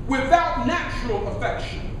 without natural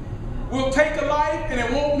affection, will take a life and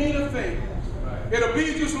it won't mean a thing. It'll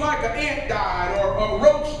be just like an ant died or a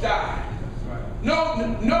roach died. No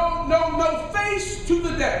face to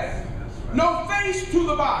the death. No face to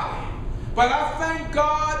the body. But I thank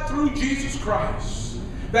God through Jesus Christ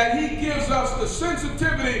that he gives us the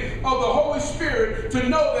sensitivity of the Holy Spirit to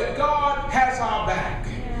know that God has our back.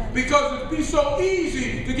 Because it'd be so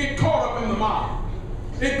easy to get caught up in the mob.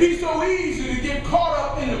 It'd be so easy to get caught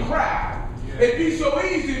up in the crowd. It'd be so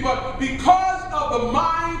easy, but because of the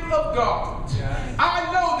mind of God, I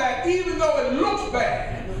know that even though it looks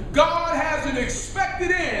bad, God has an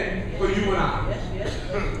expected end for you and I.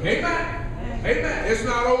 Amen. Amen. It's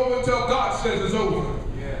not over until God says it's over.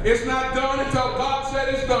 It's not done until God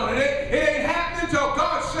said it's done. It ain't happening until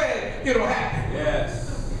God said it'll happen.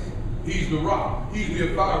 Yes. He's the rock. He's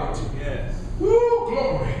the authority. Yes. Woo,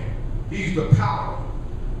 glory. He's the power.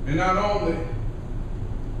 And not only,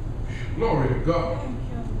 glory to God,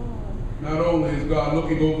 not only is God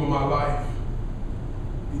looking over my life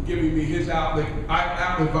and giving me his outlet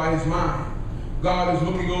by his mind, God is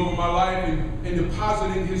looking over my life and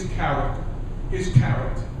depositing his character. His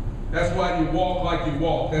character. That's why you walk like you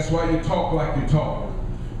walk. That's why you talk like you talk.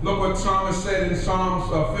 Look what Psalmist said in Psalms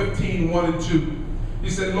 15, 1 and 2. He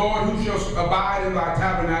said, Lord, who shall abide in thy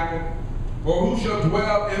tabernacle? Or who shall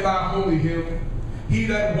dwell in thy holy hill? He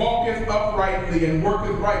that walketh uprightly and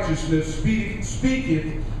worketh righteousness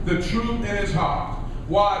speaketh the truth in his heart.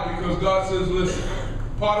 Why? Because God says, listen,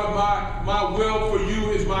 part of my will for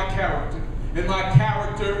you is my character. And my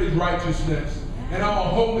character is righteousness. And I'm a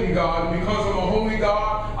holy God. And because I'm a holy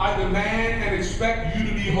God, I demand and expect you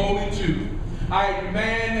to be holy too. I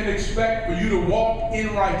demand and expect for you to walk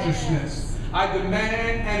in righteousness. I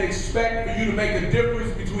demand and expect for you to make a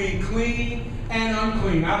difference between clean and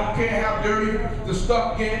unclean. I don't care how dirty the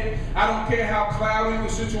stuff gets. I don't care how cloudy the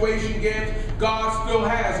situation gets. God still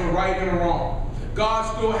has a right and a wrong.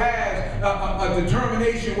 God still has a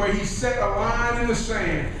determination where he set a line in the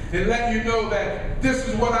sand and let you know that this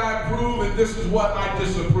is what I approve and this is what I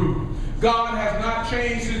disapprove. God has not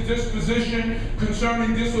changed his disposition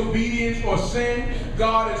concerning disobedience or sin.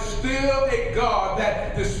 God is still a God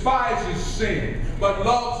that despises sin but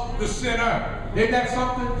loves the sinner. Isn't that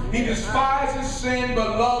something? He despises sin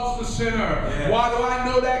but loves the sinner. Yes. Why do I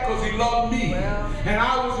know that? Because he loved me. And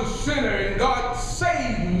I was a sinner and God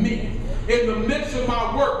saved me in the midst of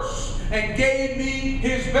my works and gave me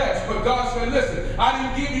his best. But God said, listen, I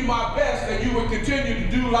didn't give you my best that you would continue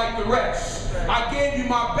to do like the rest. I gave you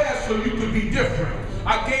my best so you could be different.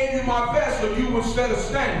 I gave you my best so you would set a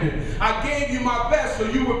standard. I gave you my best so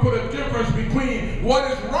you would put a difference between what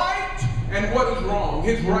is right and what is wrong.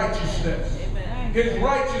 His righteousness. His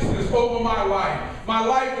righteousness over my life. My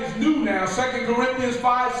life is new now. 2 Corinthians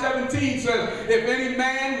 5:17 says, if any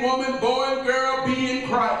man, woman, boy, and girl be in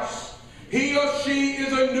Christ, he or she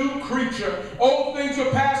is a new creature. Old things are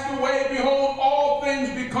passed away. Behold, all things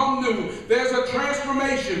become new. There's a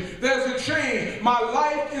transformation. There's a change. My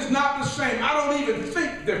life is not the same. I don't even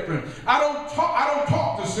think different. I don't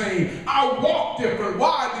talk the same. I walk different.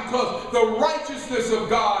 Why? Because the righteousness of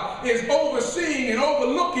God is overseeing and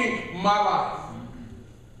overlooking my life.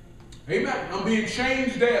 Amen. I'm being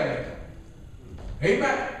changed daily.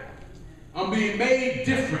 Amen. I'm being made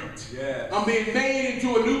different. Yes. I'm being made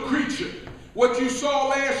into a new creature. What you saw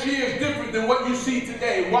last year is different than what you see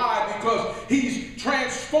today. Why? Because he's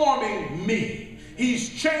transforming me. He's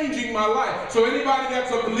changing my life. So anybody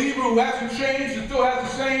that's a believer who hasn't changed and still has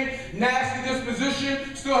the same nasty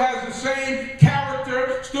disposition, still has the same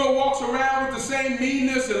character, still walks around with the same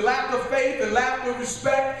meanness and lack of faith and lack of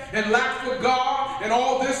respect and lack for God and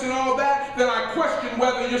all this and all that, then I question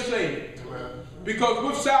whether you're saved. Because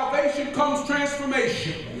with salvation comes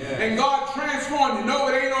transformation. Yes. And God transformed you. No,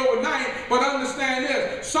 it ain't overnight, but understand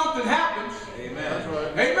this. Something happens. Amen.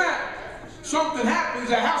 Right. Amen. Something happens.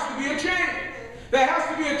 There has to be a change. There has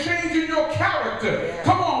to be a change in your character. Yeah.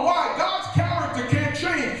 Come on, why? God's character can't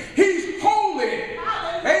change. He's holy.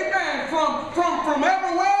 Amen. From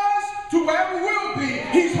ever was to ever will be.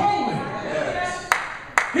 He's holy. Yes.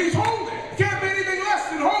 He's holy. Can't be anything less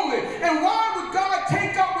than holy. And why would God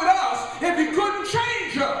take up with us if he couldn't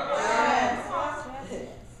change us? Yes.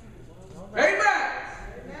 Amen.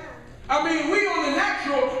 I mean, we on the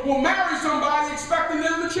natural will marry somebody expecting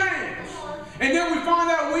them to change. And then we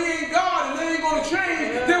find out we ain't God and they ain't going to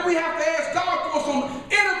change. Then we have to ask God for some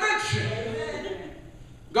intervention.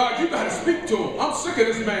 God, you got to speak to him. I'm sick of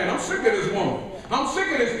this man. I'm sick of this woman. I'm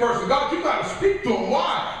sick of this person. God, you got to speak to him.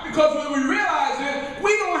 Why? Because when we realize it,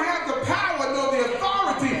 we don't have the power nor the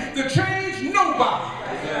authority to change nobody.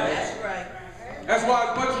 That's right. That's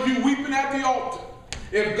why as much as you weeping at the altar,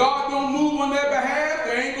 if God don't move on their behalf,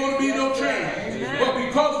 there ain't going to be no change. But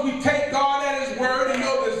because we take God at his word and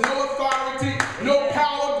know there's no authority, no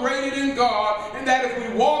power greater than God, and that if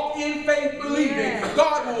we walk in faith believing,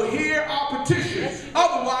 God will hear our petitions.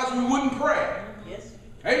 Otherwise, we wouldn't pray.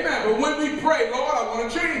 Amen. But when we pray, Lord, I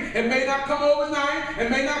want to change. It may not come overnight.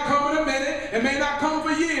 It may not come in a minute. It may not come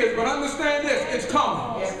for years. But understand this. It's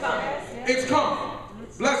coming. It's coming. It's coming.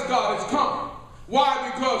 Bless God. It's coming.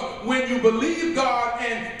 Why? Because when you believe God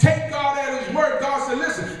and take God at His word, God said,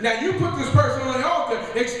 listen, now you put this person on the altar,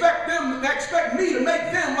 expect me to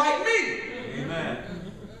make them like me. Amen.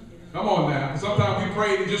 Come on now. Sometimes we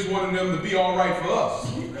pray and just wanted them to be all right for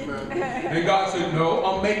us. And God said, no,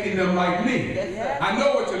 I'm making them like me. I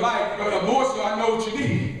know what you like, but more so I know what you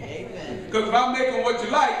need. Because if I'm making what you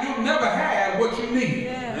like, you'll never have what you need.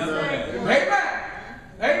 Amen.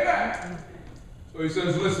 Amen. So He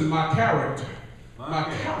says, listen, my character. My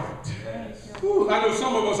character. Ooh, I know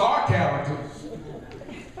some of us are characters.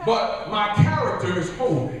 But my character is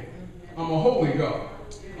holy. I'm a holy God.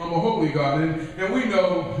 I'm a holy God. And we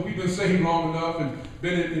know we've been saved long enough and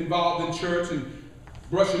been involved in church and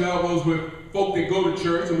brushing elbows with folk that go to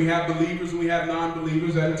church, and we have believers and we have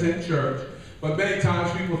non-believers that attend church. But many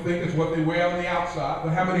times people think it's what they wear on the outside,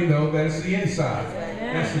 but how many know that it's the inside?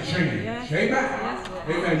 That's the change. Amen.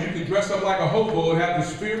 Amen. You can dress up like a hobo and have the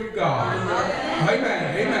Spirit of God.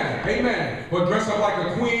 Amen. Amen. Amen. Or dress up like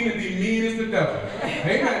a queen and be mean as the devil.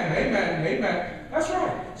 Amen. Amen. Amen. That's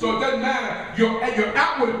right. So it doesn't matter. Your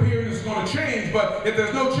outward appearance is going to change, but if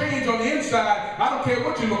there's no change on the inside, I don't care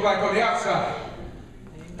what you look like on the outside.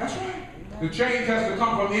 That's right. The change has to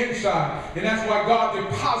come from the inside. And that's why God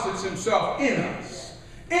deposits Himself in us.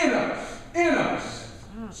 In us. In us.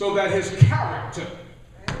 So that His character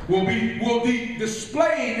will be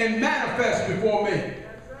displayed and manifest before men.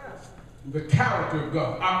 The character of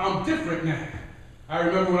God. I'm different now. I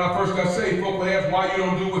remember when I first got saved, folk would ask why you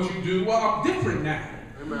don't do what you do. Well, I'm different now.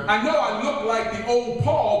 Amen. I know I look like the old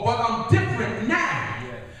Paul, but I'm different now.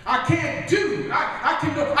 I can't do.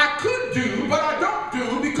 I could do, but I don't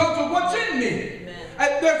do because of what's in me.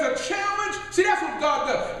 And there's a challenge. See, that's what God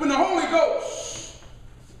does. When the Holy Ghost,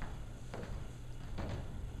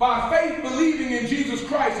 by faith believing in Jesus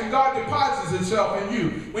Christ, and God deposits Himself in you.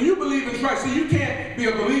 When you believe in Christ, see, you can't be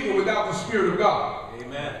a believer without the Spirit of God.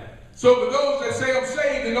 Amen. So for those that say I'm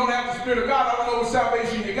saved and don't have the Spirit of God, I don't know what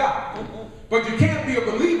salvation you got. But you can't be a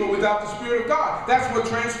believer without the Spirit of God. That's what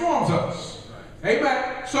transforms us.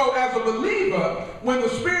 Amen. So as a believer, when the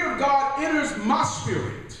Spirit of God enters my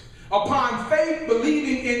spirit, upon faith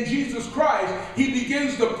believing in Jesus Christ, He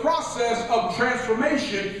begins the process of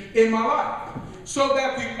transformation in my life. So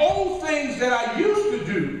that the old things that I used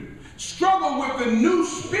to do struggle with the new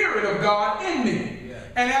Spirit of God in me.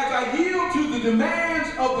 And as I yield to the demands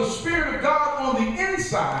of the Spirit of God on the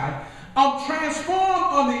inside, I'm transformed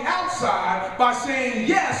on the outside by saying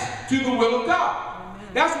yes to the will of God.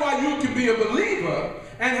 That's why you can be a believer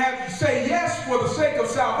and have to say yes for the sake of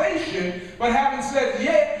salvation, but having said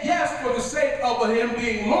yes for the sake of Him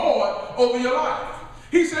being Lord over your life.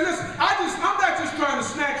 He said, listen, I'm not just trying to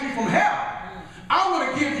snatch you from hell. I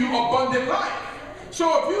want to give you abundant life.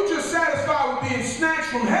 So if you're just satisfied with being snatched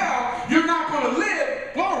from hell, you're not going to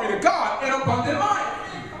live, glory to God, an abundant life.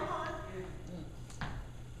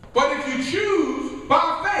 But if you choose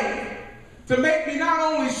by faith to make me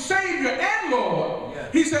not only Savior and Lord,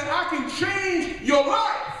 He said, I can change your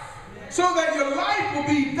life so that your life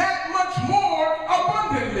will be that much more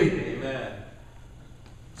abundantly. Amen.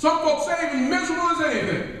 Some folks say even miserable as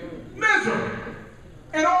anything. Miserable.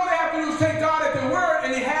 And all they have to do is take God at their word,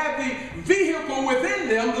 and they have the vehicle within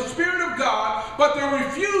them, the Spirit of God, but they're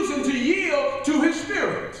refusing to yield to His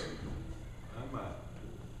Spirit.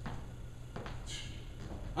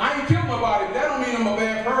 I ain't killed nobody, but that don't mean I'm a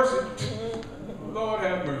bad person. Lord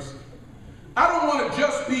have mercy. I don't want to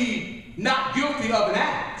just be not guilty of an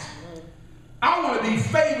act. I want to be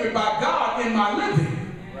favored by God in my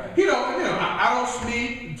living. Right. You know, I don't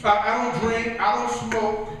sleep, I don't drink, I don't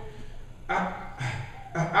smoke,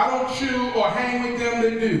 I don't chew or hang with them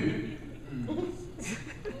that do.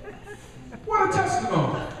 What a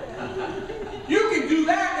testimony. You can do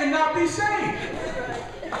that and not be saved.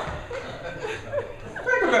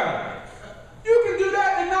 Think about it. You can do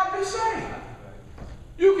that and not be saved.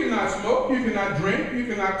 You cannot smoke, you cannot drink, you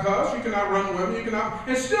cannot cuss, you cannot run women, you cannot,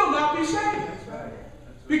 and still not be saved.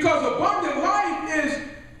 Because abundant life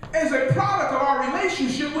is a product of our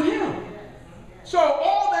relationship with Him. So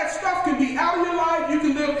all that stuff can be out of your life. You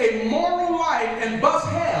can live a moral life and bust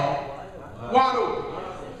hell wide open.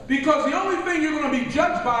 Because the only thing you're going to be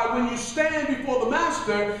judged by when you stand before the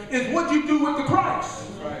Master is what you do with the Christ.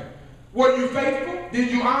 Right. Were you faithful?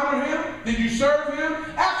 Did you honor Him? Did you serve Him?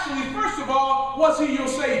 Actually, first of all, was He your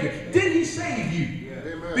Savior? Did He save you?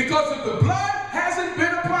 Yeah. Because if the blood hasn't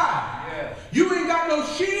been applied, you ain't got no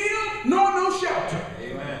shield nor no shelter.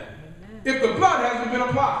 Amen. If the blood hasn't been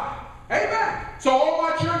applied. Amen. So all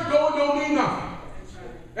my church going don't mean nothing.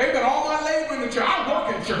 Amen. All my labor in the church. I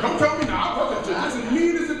work in church. Don't tell me now. I work in church. This is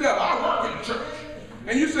mean as the devil. I work in church.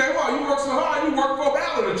 And you say, well, you work so hard, you work folk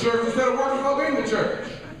out of the church instead of working folk in the church.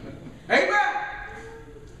 Amen.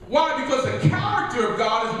 Why? Because the character of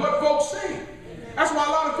God is what folks see. That's why a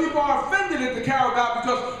lot of people are offended at the character of God,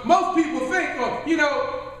 because most people think, well, you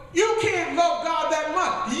know, you can't love God that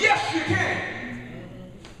much. Yes, you can.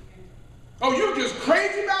 Oh, you're just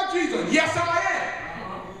crazy about Jesus. Yes, I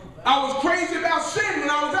am. I was crazy about sin when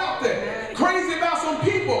I was out there. Crazy about some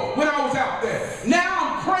people when I was out there. Now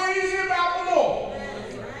I'm crazy about the Lord.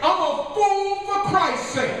 I'm a fool for Christ's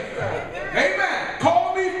sake. Amen.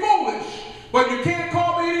 Call me foolish, but you can't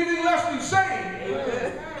call me anything less than sane.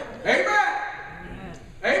 Amen.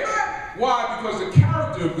 Amen. Why? Because the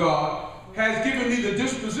character of God has given me the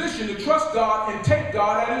disposition to trust God and take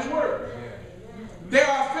God at His word. There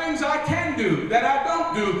are things I can do that I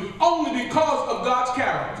don't do only because of God's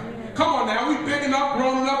character. Come on now, we big enough,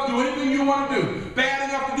 grown enough to do anything you want to do. Bad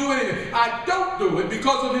enough to do anything. I don't do it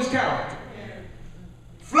because of His character.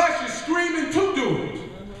 Flesh is screaming to do it.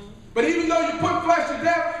 But even though you put flesh to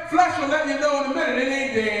death, flesh will let you know in a minute it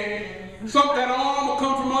ain't dead. That arm will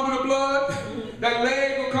come from under the blood. That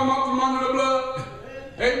leg will come up from under the blood.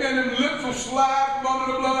 Amen. Them lips will slide from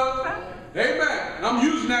under the blood. Amen. And I'm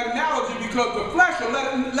using that analogy because the flesh will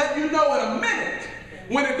let you know in a minute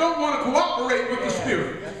when it don't want to cooperate with the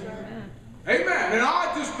Spirit. Amen. In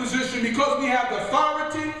our disposition, because we have the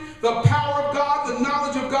authority, the power of God, the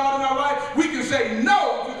knowledge of God in our life, we can say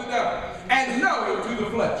no to the devil and no to the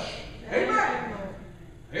flesh. Amen.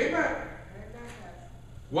 Amen.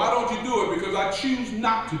 Why don't you do it? Because I choose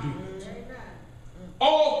not to do it.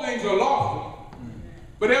 All things are lawful,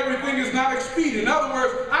 but everything is not expedient. In other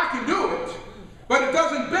words, I can do it, but it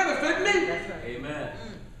doesn't benefit me. Amen.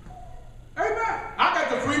 Amen. I got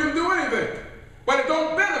the freedom to do anything, but it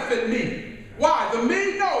don't benefit me. Why? The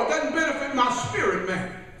me? No, it doesn't benefit my spirit,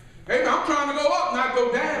 man. Amen. I'm trying to go up, not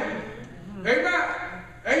go down. Amen.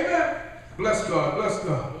 Amen. Bless God. Bless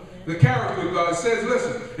God. The character of God says,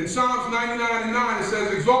 listen, in Psalms 99:9, it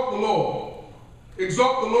says, exalt the Lord.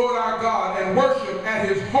 Exalt the Lord our God and worship at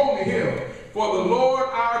His holy hill. For the Lord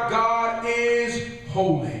our God is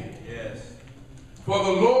holy. Yes. For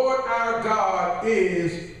the Lord our God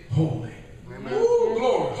is holy. Amen. Ooh,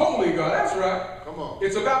 glory. Holy God. That's right. Come on.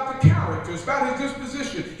 It's about the character. It's about His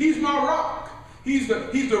disposition. He's my rock. He's the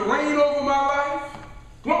reign over my life.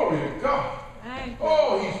 Glory to God.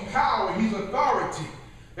 Oh, He's power. He's authority.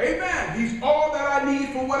 Amen. He's all that I need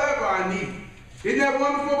for whatever I need. Isn't that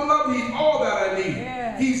wonderful, beloved? He's all that I need.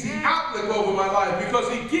 Yeah. He's the outlook over my life because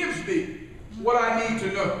He gives me what I need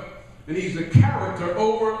to know. And He's the character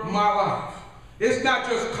over my life. It's not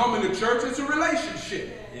just coming to church. It's a relationship.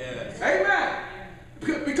 Yes. Amen.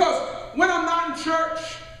 Because when I'm not in church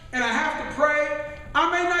and I have to pray, I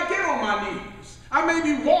may not get on my knees. I may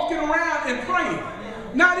be walking around and praying.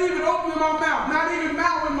 Not even opening my mouth, not even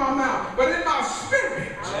mouthing my mouth, but in my spirit,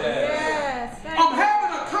 Yes. I'm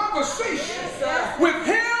having a conversation with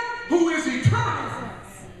Him who is eternal.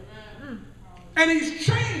 And He's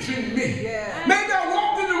changing me. Maybe I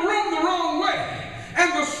walked in the room the wrong way,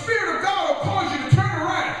 and the Spirit of God will cause you to turn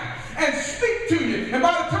around and speak to you. And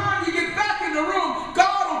by the time you get back in the room,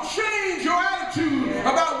 God will change your attitude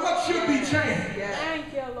about what should be changed.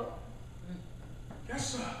 Thank you, Lord.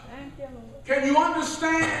 Yes, sir. Thank you, Lord. Can you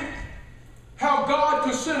understand how God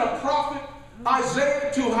could send a prophet,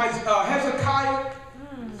 Isaiah, to Hezekiah?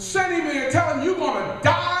 Send him and tell him you're going to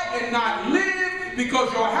die and not live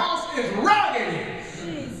because your house is raggedy.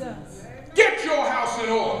 Jesus. Get your house in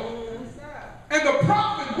order. And the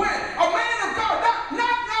prophet went, a man of God,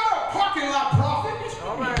 not a parking lot prophet,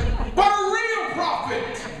 but a real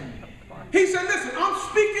prophet. He said, listen, I'm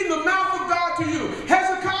speaking the mouth of God to you.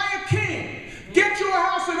 Hezekiah king, get your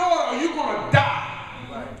house in order or you're going to die.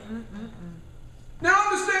 Now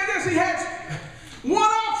understand this, he has one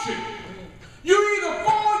option. You either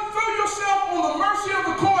throw yourself on the mercy of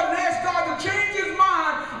the court and ask God to change His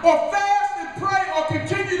mind, or fast and pray, or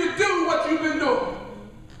continue to do what you've been doing.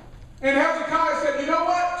 And Hezekiah said, you know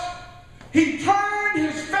what? He turned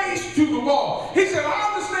his face to the wall. He said,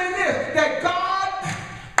 I understand this, that God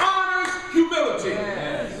honors humility.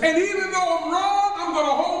 Yes. And even though I'm wrong, I'm going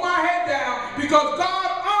to hold my head down because God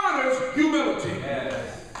honors humility.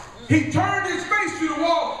 Yes. He turned his face to the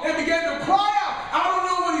wall and began to cry out. I don't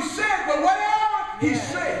know what he said, but whatever he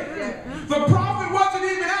said. The prophet wasn't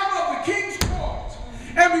even out of the king's court.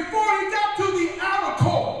 And before he got to the outer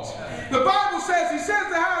court, the Bible says, he says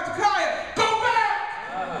to Hezekiah, go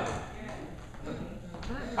back.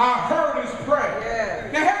 I heard his prayer.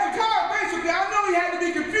 Now Hezekiah basically, I know he had to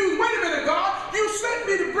be confused. Wait a minute, God, you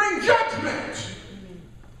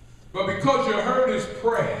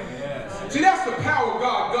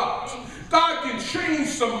change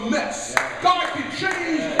some mess. God can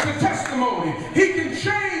change the testimony. He can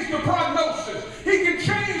change the prognosis. He can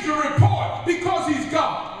change the report because he's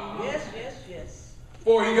God. Yes, yes, yes.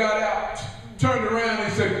 Before he got out, turned around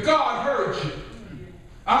and said, God heard you.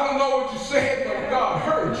 I don't know what you said, but God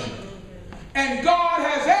heard you. And God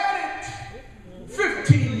has added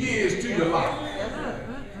 15 years to your life.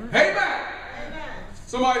 Amen.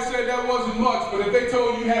 Somebody said that wasn't much, but if they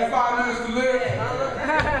told you you had 5 minutes to live,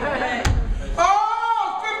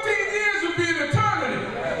 15 years would be an eternity.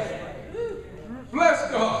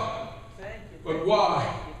 Bless God. But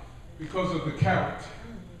why? Because of the character.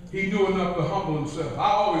 He knew enough to humble himself.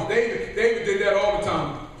 David did that all the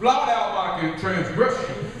time. Blot out my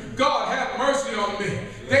transgression. God, have mercy on me.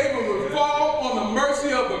 David would fall on the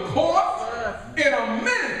mercy of the court in a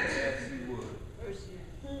minute.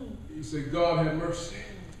 He said, God have mercy.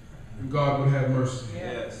 And God would have mercy.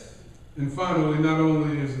 Yes. And finally, not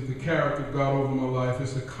only is it the character of God over my life,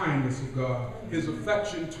 it's the kindness of God, his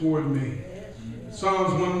affection toward me.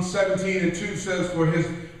 Psalms 117:2 says, for his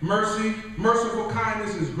merciful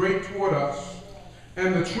kindness is great toward us,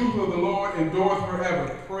 and the truth of the Lord endureth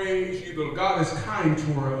forever. Praise you, Lord. God is kind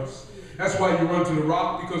toward us. That's why you run to the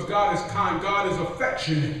rock, because God is kind. God is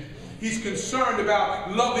affectionate. He's concerned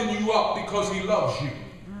about loving you up because he loves you.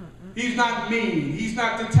 He's not mean. He's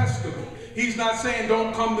not detestable. He's not saying,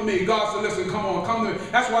 don't come to me. God said, listen, come on, come to me.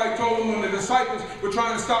 That's why he told them when the disciples were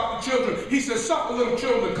trying to stop the children. He said, suffer little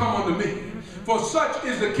children to come unto me. For such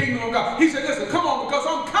is the kingdom of God. He said, listen, come on, because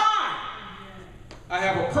I'm kind. I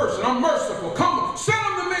have a person. I'm merciful. Come on, send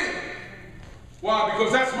them to me. Why?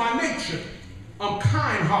 Because that's my nature. I'm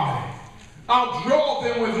kind-hearted. I'll draw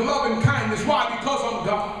them with love and kindness. Why? Because I'm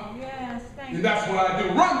God. And that's what I do.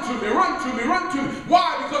 Run to me, run to me, run to me.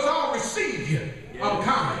 Why? Because I'll receive you. I'm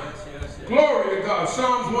kind. Glory to God.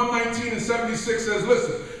 Psalms 119:76 says,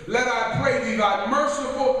 listen, let I pray thee thy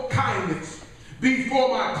merciful kindness be for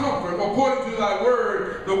my comfort, according to thy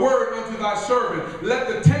word, the word unto thy servant. Let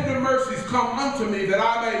the tender mercies come unto me, that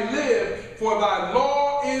I may live, for thy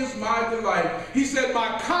law is my delight. He said,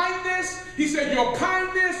 my kindness, he said, your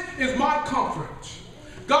kindness is my comfort.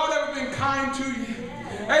 God ever been kind to you?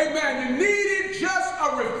 Amen. You needed just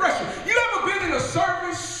a refresher. You ever been in a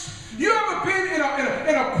service? You ever been in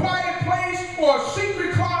a quiet place or a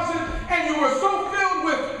secret closet, and you were so filled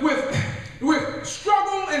with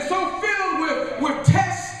struggle, and so filled with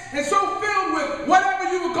tests, and so filled with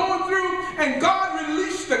whatever you were going through, and God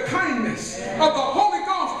released the kindness of the Holy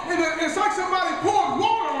Ghost, and it's like somebody poured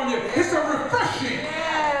water on you. It's a refreshing.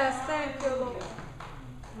 Yes, thank you, Lord.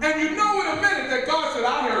 And you know in a minute that God said,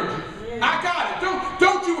 I heard you. I got it.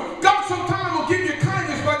 Don't you? God sometimes will give you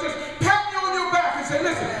kindness by just patting you on your back and say,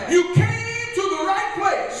 listen, you came to the right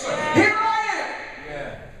place. Here I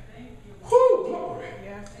am. Whoo, glory.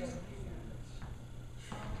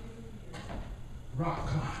 Rock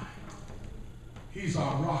climb. He's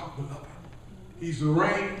our rock, beloved. He's the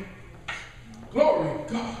rain. Glory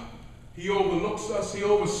to God. He overlooks us. He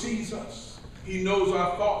oversees us. He knows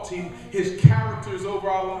our thoughts. His character is over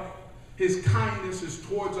our life. His kindness is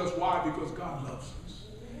towards us. Why? Because God loves us.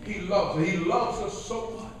 He loves us. He loves us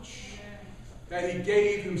so much that he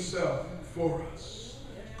gave himself for us.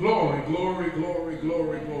 Glory, glory, glory,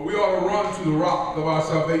 glory, glory. We ought to run to the rock of our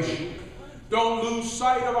salvation. Don't lose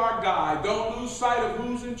sight of our guide. Don't lose sight of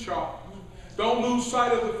who's in charge. Don't lose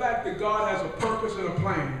sight of the fact that God has a purpose and a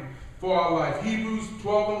plan for our life. Hebrews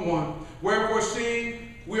 12:1. Wherefore,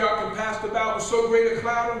 seeing we are compassed about with so great a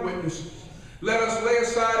cloud of witnesses, let us lay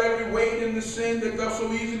aside every weight and the sin that doth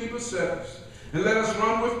so easily beset us, and let us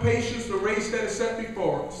run with patience the race that is set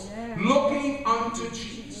before us, looking unto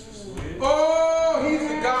Jesus. Oh, he's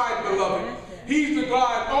the guide, beloved. He's the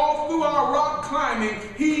guide. All through our rock climbing,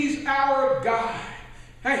 he's our guide.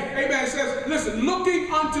 Hey, amen. It says, listen,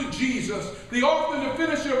 looking unto Jesus, the author and the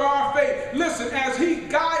finisher of our faith. Listen, as he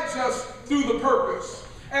guides us through the purpose,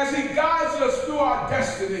 as he guides us through our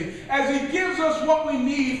destiny, as he gives us what we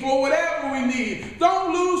need for whatever we need,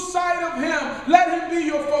 don't lose sight of him. Let him be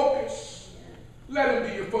your focus. Let him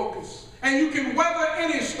be your focus. And you can weather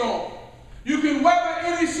any storm. You can weather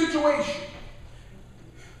any situation.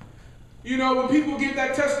 You know, when people give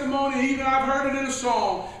that testimony, even I've heard it in a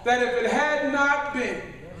song, that if it had not been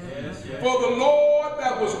for the Lord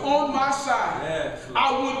that was on my side,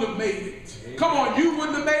 I wouldn't have made it. Come on, you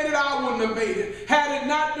wouldn't have made it, I wouldn't have made it. Had it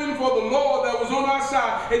not been for the Lord that was on our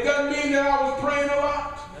side, it doesn't mean that I was praying a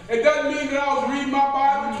lot. It doesn't mean that I was reading my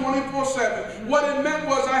Bible 24/7. What it meant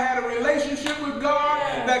was I had a relationship with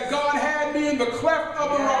God, that God had me in the cleft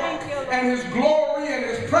of the rock, and his glory and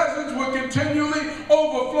his presence would continually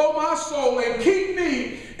overflow my soul and keep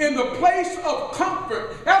me in the place of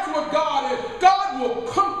comfort. That's what God is. God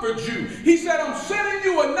a Jew. He said, I'm sending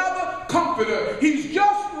you another comforter. He's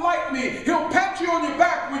just like me. He'll pat you on your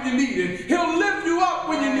back when you need it. He'll lift you up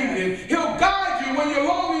when you need it. He'll guide you when you're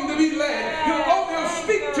longing to be led. He'll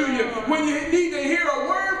speak to you when you need to hear a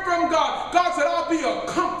word from God. God said, I'll be a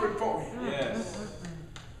comfort for you. Yes.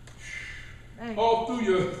 All through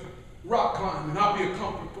your rock climbing, I'll be a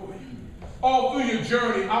comfort for you. All through your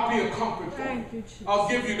journey, I'll be a comfort for you. I'll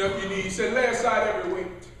give you what you need. He said, lay aside every weight.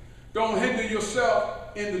 Don't hinder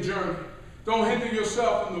yourself in the journey. Don't hinder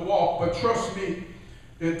yourself in the walk, but trust me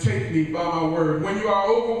and take me by my word. When you are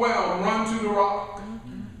overwhelmed, run to the rock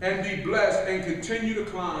and be blessed and continue to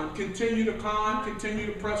climb. Continue to climb. Continue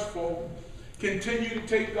to press forward. Continue to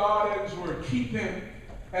take God at his word. Keep him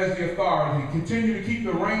as the authority. Continue to keep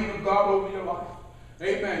the reign of God over your life.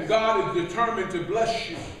 Amen. God is determined to bless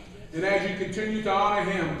you. And as you continue to honor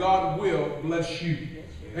him, God will bless you.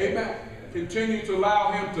 Amen. Continue to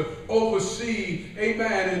allow him to oversee,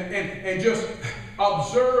 amen, and just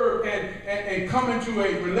observe and come into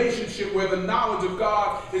a relationship where the knowledge of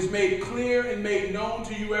God is made clear and made known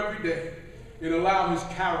to you every day. And allow his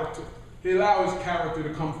character. Allow his character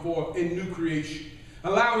to come forth in new creation.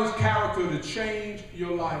 Allow his character to change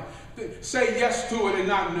your life. Say yes to it and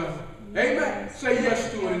not no. Amen. Say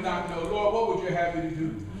yes to it and not no. Lord, what would you have me to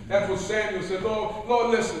do? That's what Samuel said. Lord,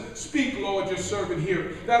 listen. Speak, Lord, your servant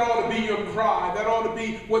here. That ought to be your cry. That ought to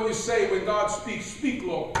be what you say when God speaks. Speak,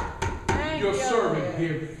 Lord. Your servant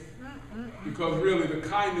here. Because really the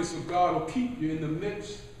kindness of God will keep you in the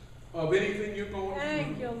midst of anything you're going through.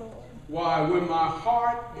 Thank you, Lord. Why? When my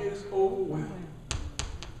heart is overwhelmed,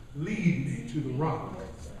 lead me to the rock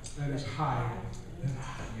that is higher than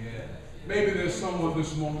I. Maybe there's someone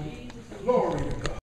this morning. Glory to God.